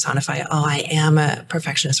 we either personify, oh, I am a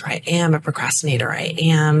perfectionist, or I am a procrastinator, I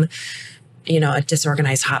am, you know, a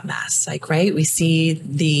disorganized hot mess. Like, right? We see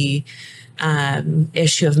the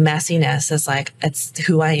issue of messiness as like, it's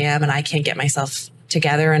who I am and I can't get myself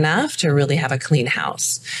together enough to really have a clean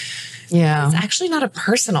house. Yeah. It's actually not a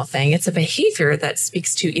personal thing. It's a behavior that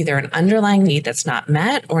speaks to either an underlying need that's not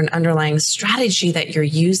met or an underlying strategy that you're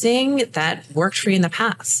using that worked for you in the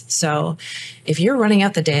past. So if you're running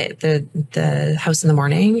out the house in the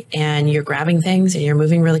morning and you're grabbing things and you're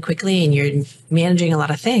moving really quickly and you're managing a lot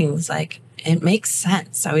of things, like, it makes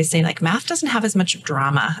sense. I always say, like, math doesn't have as much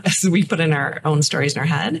drama as we put in our own stories in our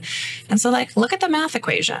head. And so, like, look at the math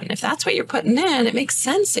equation. If that's what you're putting in, it makes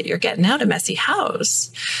sense that you're getting out a messy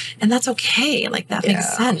house. And that's okay. Like, that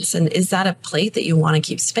makes sense. And is that a plate that you want to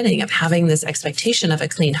keep spinning of having this expectation of a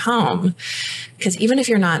clean home? Because even if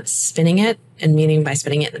you're not spinning it, and meaning by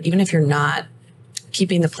spinning it, even if you're not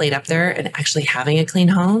keeping the plate up there and actually having a clean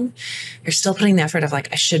home, you're still putting the effort of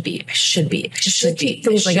like, I should be.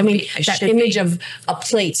 Things like, I mean, that image of a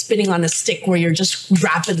plate spinning on a stick where you're just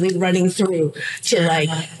rapidly running through to like,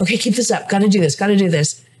 okay, keep this up. Got to do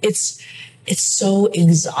this. It's so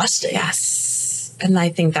exhausting. Yes. And I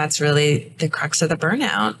think that's really the crux of the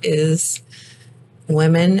burnout is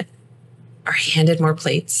women are handed more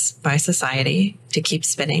plates by society to keep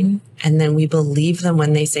spinning. And then we believe them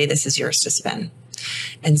when they say this is yours to spin.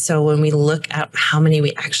 And so when we look at how many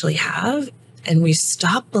we actually have and we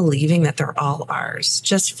stop believing that they're all ours,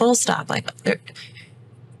 just full stop. Like,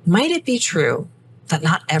 might it be true that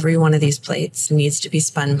not every one of these plates needs to be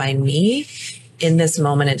spun by me in this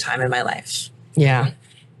moment in time in my life? Yeah.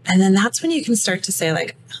 And then that's when you can start to say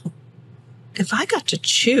like, oh, if I got to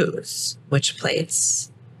choose which plates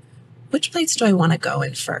do I want to go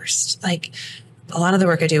in first? Like a lot of the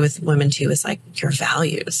work I do with women too is like your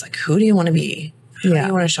values. Like, who do you want to be? How do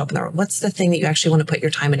you want to show up in the world? What's the thing that you actually want to put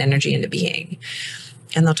your time and energy into being?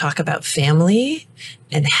 And they'll talk about family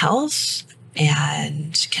and health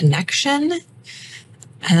and connection.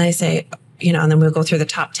 And I say, and then we'll go through the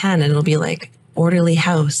top 10 and it'll be like orderly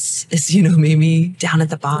house is, maybe down at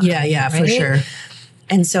the bottom. Yeah, right? For sure.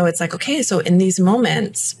 And so it's like, okay, so in these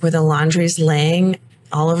moments where the laundry's laying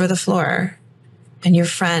all over the floor and your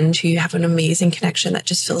friend who you have an amazing connection that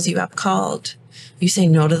just fills you up called, you say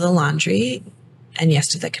no to the laundry and yes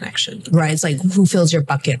to the connection. Right. It's like who fills your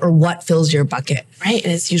bucket or what fills your bucket. Right.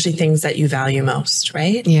 And it's usually things that you value most.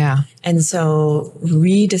 Right. Yeah. And so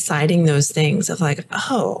redeciding those things of like,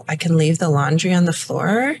 oh, I can leave the laundry on the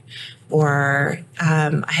floor. Or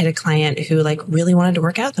I had a client who like really wanted to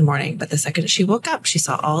work out in the morning, but the second she woke up, she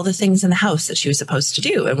saw all the things in the house that she was supposed to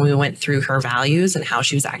do. And we went through her values and how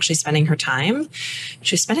she was actually spending her time.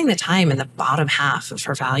 She was spending the time in the bottom half of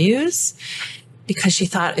her values because she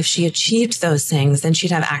thought if she achieved those things, then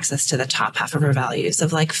she'd have access to the top half of her values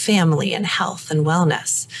of like family and health and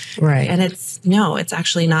wellness. Right. And it's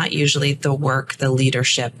actually not usually the work, the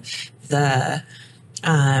leadership, the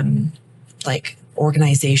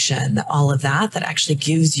organization, all of that actually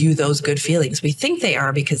gives you those good feelings. We think they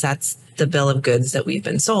are because that's the bill of goods that we've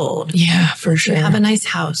been sold. Yeah, for sure. You have a nice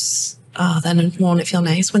house. Oh, then won't it feel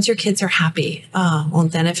nice? Once your kids are happy, oh,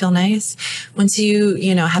 won't then it feel nice? Once you,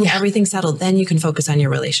 have everything settled, then you can focus on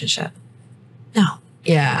your relationship. No.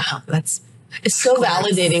 Yeah. It's so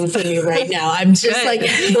validating for me right now. I'm just like,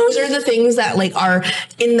 those are the things that like are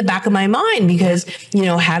in the back of my mind because,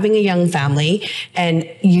 having a young family and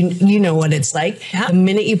you know what it's like. Yeah. The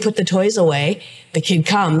minute you put the toys away, the kid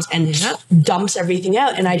comes and dumps everything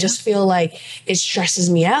out. And I just feel like it stresses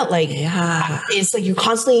me out. Like, it's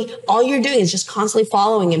like all you're doing is just constantly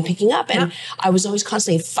following and picking up. And I was always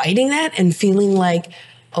constantly fighting that and feeling like,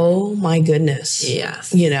 oh my goodness.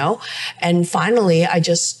 Yes. And finally I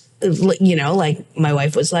just, like my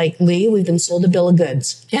wife was like, Lee, we've been sold a bill of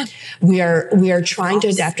goods. Yeah. We are trying to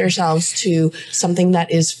adapt ourselves to something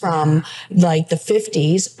that is from like the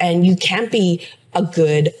 50s, and you can't be a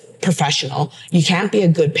good professional. You can't be a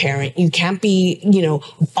good parent. You can't be,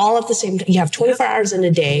 all at the same time. You have 24 hours in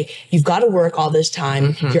a day. You've got to work all this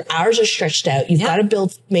time. Mm-hmm. Your hours are stretched out. You've got to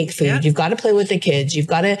make food. Yeah. You've got to play with the kids. You've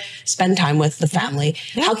got to spend time with the family.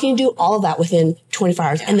 Yeah. How can you do all of that within 24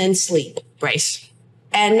 hours and then sleep? Right.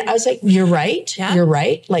 And I was like, you're right. Yeah. You're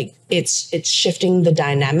right. Like it's shifting the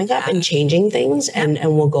dynamic up and changing things and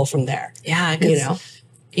we'll go from there. Yeah.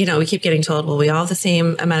 We keep getting told, well, we all have the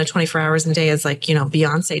same amount of 24 hours in a day as like,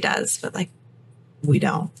 Beyonce does, but like we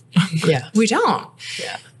don't. Yeah. We don't.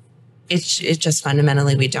 Yeah. It's just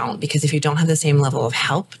fundamentally we don't, because if you don't have the same level of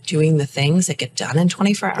help doing the things that get done in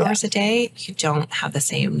 24 hours a day, you don't have the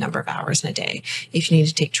same number of hours in a day. If you need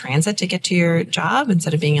to take transit to get to your job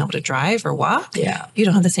instead of being able to drive or walk, you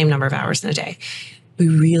don't have the same number of hours in a day. We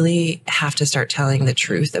really have to start telling the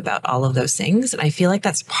truth about all of those things. And I feel like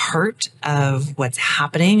that's part of what's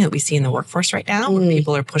happening that we see in the workforce right now, where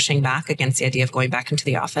people are pushing back against the idea of going back into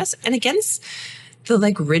the office and against the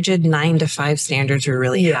like rigid 9 to 5 standards we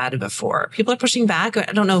really had before. People are pushing back.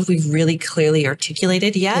 I don't know if we've really clearly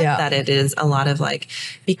articulated yet that it is a lot of like,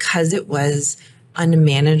 because it was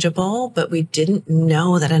unmanageable, but we didn't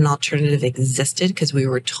know that an alternative existed because we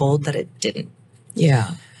were told that it didn't.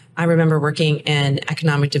 Yeah. I remember working in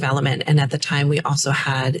economic development, and at the time we also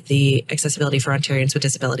had the Accessibility for Ontarians with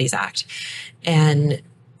Disabilities Act. And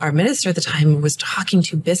our minister at the time was talking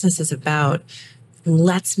to businesses about,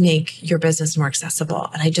 let's make your business more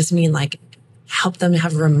accessible. And I just mean like help them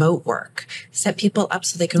have remote work, set people up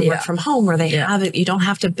so they can work from home where they have it. You don't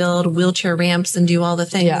have to build wheelchair ramps and do all the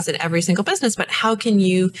things in every single business, but how can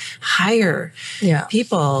you hire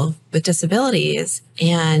people with disabilities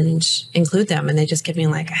and include them? And they just give me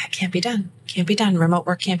like, it can't be done. Can't be done. Remote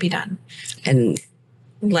work can't be done. And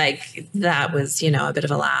like that was, a bit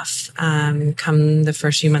of a laugh come the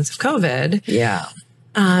first few months of COVID. Yeah.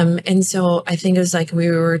 And so I think it was like we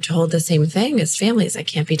were told the same thing as families. That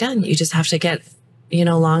can't be done. You just have to get,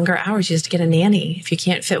 longer hours. You just get a nanny. If you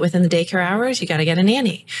can't fit within the daycare hours, you got to get a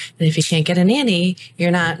nanny. And if you can't get a nanny,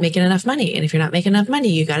 you're not making enough money. And if you're not making enough money,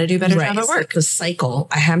 you got to do a better job at work. Like the cycle,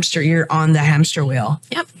 you're on the hamster wheel.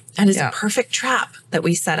 Yep. And it's a perfect trap that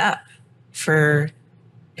we set up for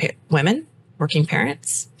women, working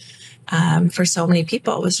parents. For so many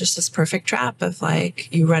people, it was just this perfect trap of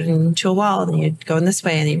like, you run into a wall and you go in this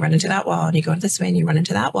way and you run into that wall and you go this way and you run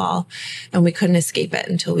into that wall. And we couldn't escape it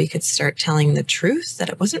until we could start telling the truth that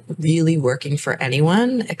it wasn't really working for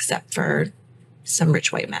anyone except for some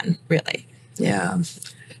rich white men, really. Yeah.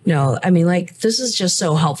 No, I mean, like, this is just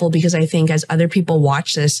so helpful because I think as other people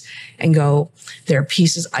watch this and go, there are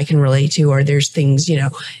pieces I can relate to, or there's things,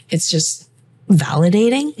 it's just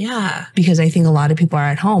validating. Yeah. Because I think a lot of people are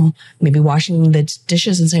at home, maybe washing the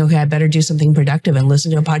dishes and saying, okay, I better do something productive and listen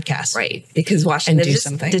to a podcast. Right. Because washing the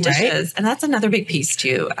dishes. Right? And that's another big piece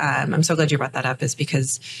too. I'm so glad you brought that up, is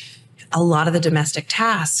because a lot of the domestic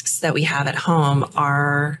tasks that we have at home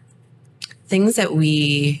are things that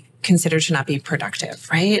we consider to not be productive,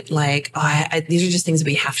 right? Like, these are just things that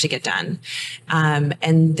we have to get done.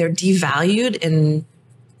 And they're devalued in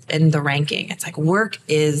the ranking. It's like work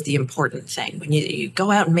is the important thing. When you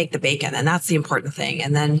go out and make the bacon, and that's the important thing.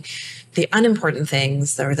 And then the unimportant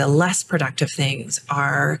things, or the less productive things,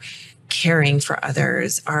 are caring for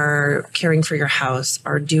others, are caring for your house,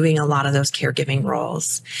 are doing a lot of those caregiving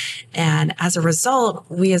roles. And as a result,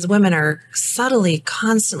 we as women are subtly,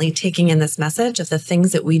 constantly taking in this message of the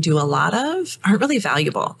things that we do a lot of aren't really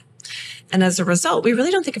valuable. And as a result, we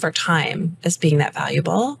really don't think of our time as being that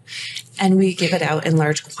valuable. And we give it out in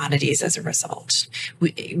large quantities as a result.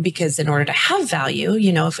 Because in order to have value,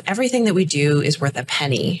 if everything that we do is worth a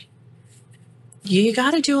penny, you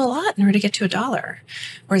got to do a lot in order to get to $1.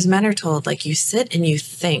 Whereas men are told, like, you sit and you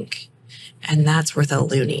think, and that's worth a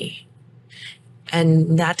loonie.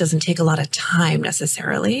 And that doesn't take a lot of time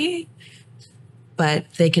necessarily. But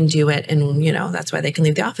they can do it, and that's why they can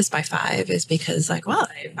leave the office by 5, is because like, well,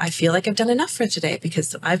 I feel like I've done enough for today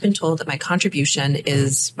because I've been told that my contribution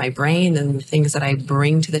is my brain and the things that I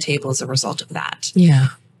bring to the table as a result of that. Yeah.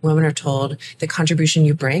 Women are told the contribution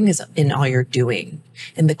you bring is in all you're doing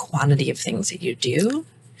and the quantity of things that you do,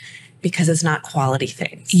 because it's not quality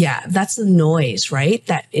things. Yeah. That's the noise, right?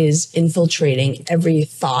 That is infiltrating every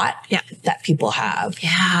thought that people have.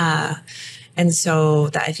 Yeah. And so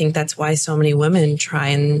I think that's why so many women try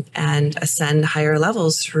and ascend higher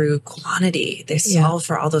levels through quantity. They solve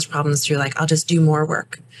for all those problems through like, I'll just do more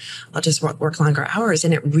work. I'll just work longer hours.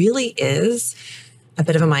 And it really is a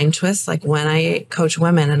bit of a mind twist. Like when I coach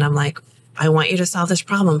women and I'm like, I want you to solve this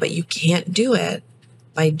problem, but you can't do it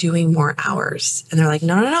by doing more hours. And they're like,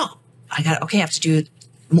 no. I have to do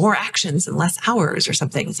more actions and less hours or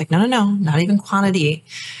something. It's like, no, not even quantity.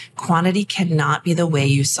 Quantity cannot be the way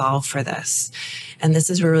you solve for this. And this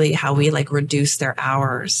is really how we like reduce their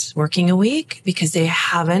hours working a week, because they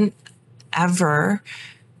haven't ever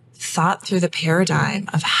thought through the paradigm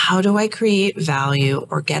of how do I create value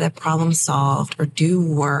or get a problem solved or do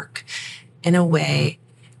work in a way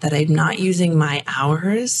that I'm not using my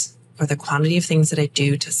hours or the quantity of things that I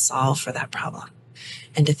do to solve for that problem.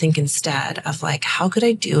 And to think instead of like, how could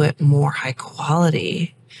I do it more high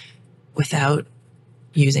quality without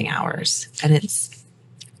using hours? And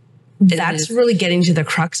that's really getting to the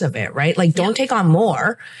crux of it, right? Like, don't take on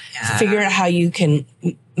more. Figure out how you can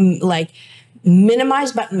like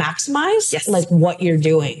minimize but maximize like what you're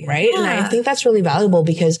doing, right? And I think that's really valuable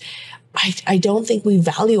because I don't think we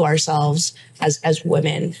value ourselves as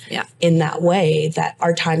women in that way, that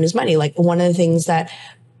our time is money. Like one of the things that,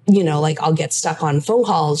 like I'll get stuck on phone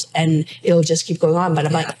calls and it'll just keep going on. But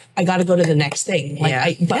I'm like, I got to go to the next thing.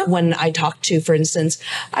 Like, but when I talk to, for instance,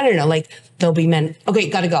 I don't know, like there'll be men, okay,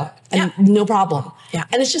 got to go. And no problem. Yeah.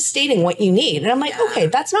 And it's just stating what you need. And I'm like, okay,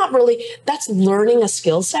 that's learning a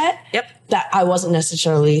skill set that I wasn't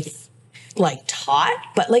necessarily like taught,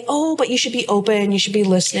 but like, but you should be open. You should be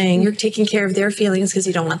listening. You're taking care of their feelings because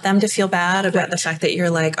you don't want them to feel bad about the fact that you're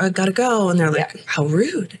like, oh, I gotta go. And they're like, how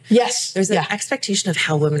rude. Yes. There's an expectation of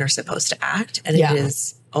how women are supposed to act. And it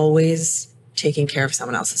is always taking care of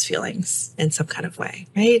someone else's feelings in some kind of way,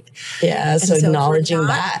 right? Yeah. So acknowledging if we're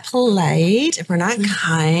not that. polite, if we're not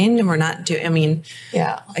kind, and we're not doing, I mean,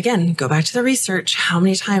 Yeah. again, go back to the research. How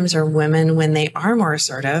many times are women, when they are more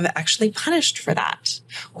assertive, actually punished for that?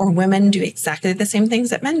 Or women do exactly the same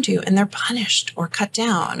things that men do, and they're punished or cut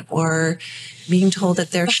down or being told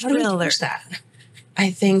that they're How do we shrill. change that?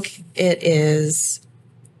 I think it is,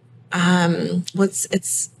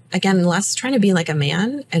 it's again, less trying to be like a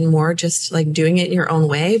man and more just like doing it in your own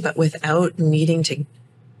way, but without needing to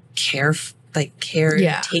care,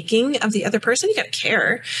 taking of the other person. You got to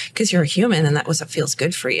care because you're a human and that was what feels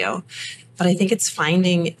good for you. But I think it's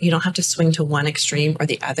finding, you don't have to swing to one extreme or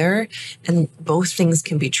the other, and both things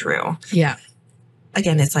can be true. Yeah.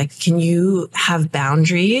 Again, it's like, can you have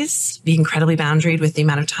boundaries, be incredibly boundaried with the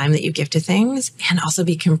amount of time that you give to things, and also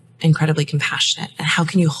be incredibly compassionate? And how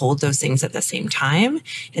can you hold those things at the same time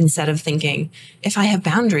instead of thinking, if I have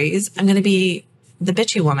boundaries, I'm going to be the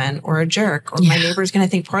bitchy woman or a jerk, or my neighbor's going to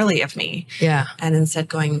think poorly of me. Yeah. And instead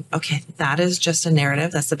going, okay, that is just a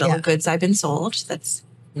narrative. That's the bill of goods I've been sold. That's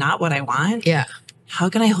not what I want. Yeah. How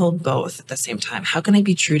can I hold both at the same time? How can I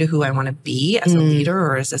be true to who I want to be as a leader,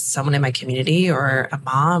 or as someone in my community, or a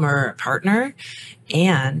mom, or a partner?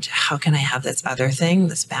 And how can I have this other thing,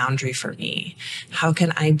 this boundary for me? How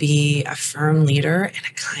can I be a firm leader and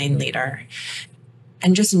a kind leader?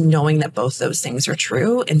 And just knowing that both those things are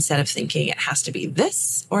true, instead of thinking it has to be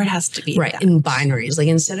this or it has to be right that. In binaries. Like,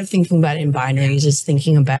 instead of thinking about it in binaries, it's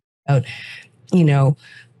thinking about, you know,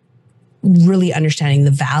 really understanding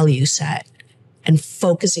the value set and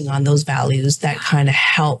focusing on those values that kind of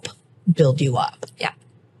help build you up.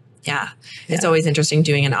 Yeah. It's always interesting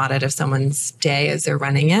doing an audit of someone's day as they're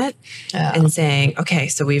running it and saying, okay,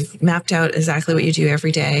 so we've mapped out exactly what you do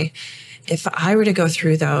every day. If I were to go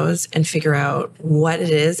through those and figure out what it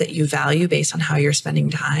is that you value based on how you're spending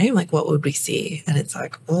time, like, what would we see? And it's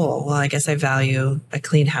like, oh, well, I guess I value a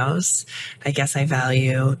clean house. I guess I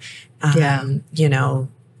value, you know,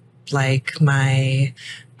 like my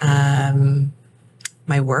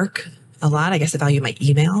work a lot. I guess I value my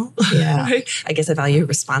email. Yeah. I guess I value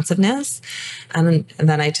responsiveness. And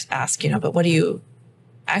then I just ask, you know, but what do you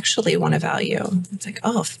actually want to value? It's like,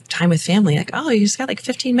 oh, time with family. Like, oh, you just got like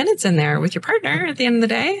 15 minutes in there with your partner at the end of the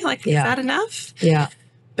day. Like, is that enough? Yeah.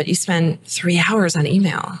 But you spend 3 hours on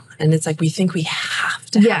email, and it's like, we think we have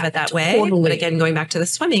to have it that way. But again, going back to the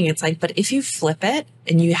swimming, it's like, but if you flip it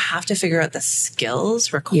and you have to figure out the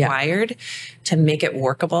skills required to make it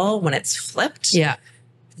workable when it's flipped. Yeah.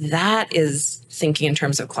 That is thinking in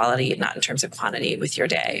terms of quality, not in terms of quantity with your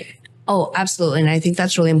day. Oh, absolutely. And I think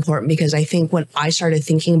that's really important, because I think when I started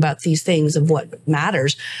thinking about these things of what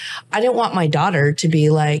matters, I didn't want my daughter to be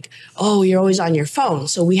like, oh, you're always on your phone.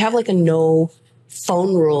 So we have like a no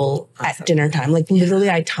phone rule at dinner time. Like, literally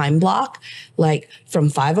I time block, like, from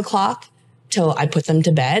 5 o'clock till I put them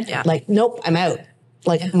to bed. Yeah. Like, nope, I'm out.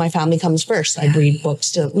 Like, my family comes first. I read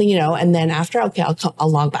books to, you know, and then after, okay, I'll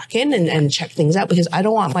log back in and check things out, because I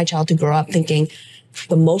don't want my child to grow up thinking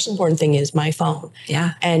the most important thing is my phone.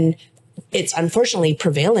 Yeah. And it's unfortunately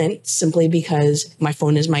prevalent simply because my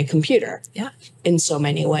phone is my computer. Yeah. In so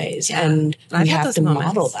many ways. Yeah. And we have to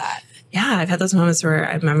model that. Yeah, I've had those moments where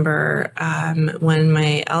I remember when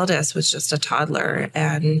my eldest was just a toddler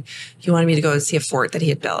and he wanted me to go see a fort that he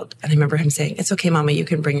had built. And I remember him saying, "It's okay, Mama, you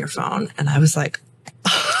can bring your phone." And I was like,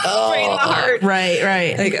 right in the heart.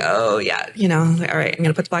 Right. Like, oh, yeah, you know, like, all right, I'm going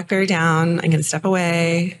to put the BlackBerry down. I'm going to step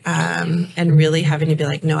away, and really having to be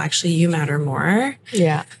like, no, actually, you matter more.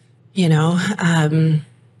 Yeah. You know,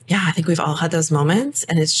 yeah, I think we've all had those moments,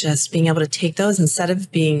 and it's just being able to take those instead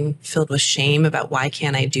of being filled with shame about why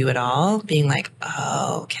can't I do it all, being like,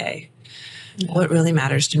 oh, okay, what really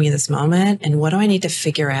matters to me in this moment, and what do I need to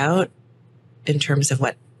figure out in terms of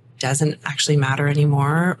what doesn't actually matter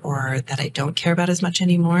anymore, or that I don't care about as much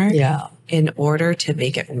anymore, in order to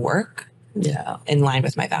make it work in line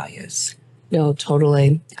with my values. No,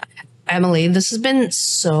 totally. Emily, this has been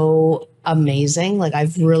so amazing. Like,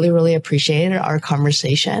 I've really, really appreciated our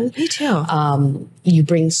conversation. Me too. You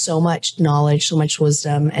bring so much knowledge, so much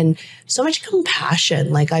wisdom, and so much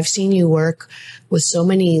compassion. Like, I've seen you work with so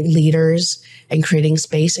many leaders and creating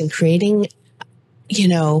space and creating, you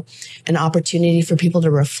know, an opportunity for people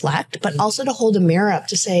to reflect, but also to hold a mirror up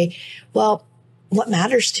to say, well, what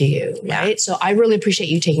matters to you, right? So I really appreciate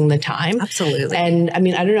you taking the time. Absolutely. And I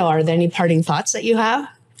mean, I don't know, are there any parting thoughts that you have?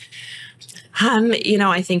 You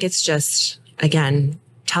know, I think it's just, again,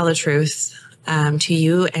 tell the truth to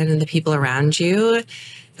you and the people around you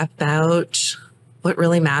about what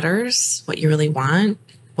really matters, what you really want,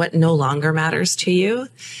 what no longer matters to you.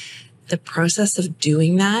 the process of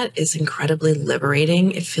doing that is incredibly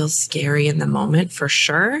liberating. It feels scary in the moment for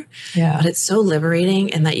sure, but it's so liberating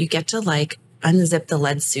in that you get to like unzip the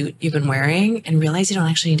lead suit you've been wearing and realize you don't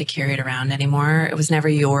actually need to carry it around anymore. It was never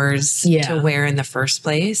yours to wear in the first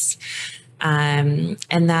place. And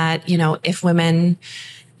that, you know, if women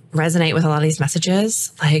resonate with a lot of these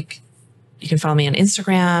messages, like you can follow me on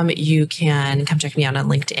Instagram, you can come check me out on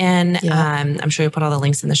LinkedIn. I'm sure you'll put all the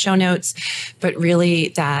links in the show notes, but really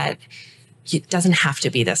that it doesn't have to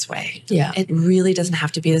be this way. It really doesn't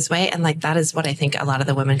have to be this way. And like, that is what I think a lot of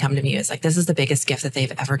the women come to me is like, this is the biggest gift that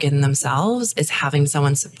they've ever given themselves, is having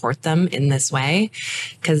someone support them in this way.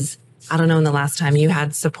 Cause I don't know when the last time you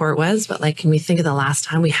had support was, but like, can we think of the last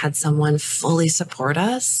time we had someone fully support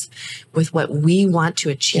us with what we want to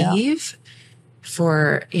achieve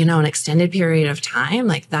for, you know, an extended period of time?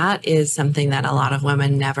 Like that is something that a lot of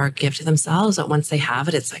women never give to themselves. But once they have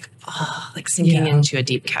it, it's like, oh, like sinking into a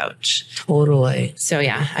deep couch. Totally. So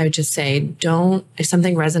yeah, I would just say, if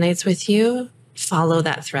something resonates with you, follow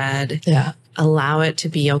that thread. Allow it to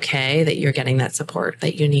be okay that you're getting that support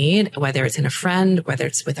that you need, whether it's in a friend, whether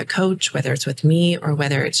it's with a coach, whether it's with me, or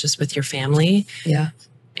whether it's just with your family.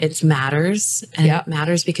 It matters. And it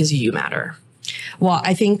matters because you matter. Well,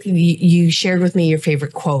 I think you shared with me your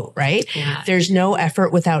favorite quote, right? There's no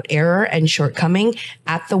effort without error and shortcoming.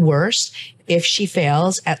 At the worst, if she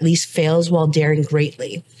fails, at least fails while daring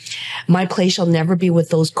greatly. My place shall never be with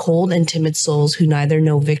those cold and timid souls who neither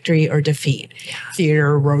know victory or defeat.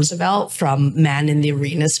 Theodore Roosevelt from Man in the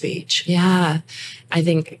Arena speech. I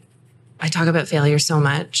think I talk about failure so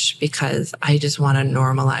much because I just want to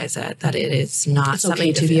normalize it, that it is not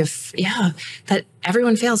something to be, that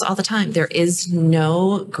everyone fails all the time. There is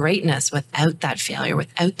no greatness without that failure,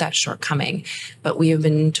 without that shortcoming. But we have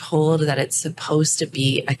been told that it's supposed to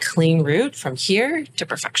be a clean route from here to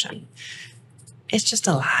perfection. It's just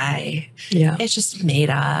a lie. It's just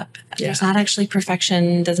made up. There's not actually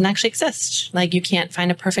perfection, doesn't actually exist. Like you can't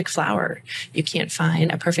find a perfect flower. You can't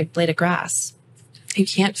find a perfect blade of grass. You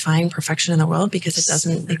can't find perfection in the world because it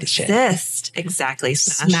doesn't exist. Exactly.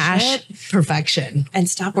 Smash perfection and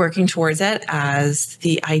stop working towards it as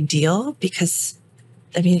the ideal, because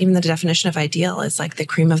I mean, even the definition of ideal is like the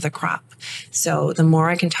cream of the crop. So the more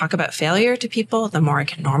I can talk about failure to people, the more I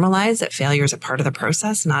can normalize that failure is a part of the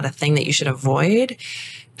process, not a thing that you should avoid.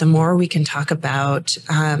 The more we can talk about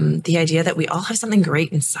the idea that we all have something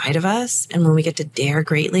great inside of us. And when we get to dare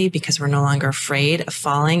greatly because we're no longer afraid of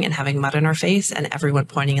falling and having mud on our face and everyone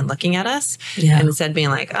pointing and looking at us, and instead being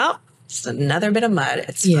like, oh, just another bit of mud,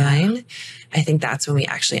 it's fine. I think that's when we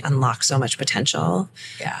actually unlock so much potential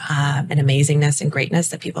and amazingness and greatness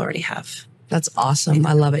that people already have. That's awesome.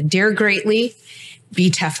 I love it. Dare greatly, be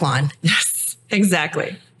Teflon. Yes,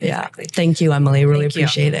 exactly. Thank you, Emily. Really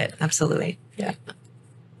appreciate it. Absolutely. Yeah.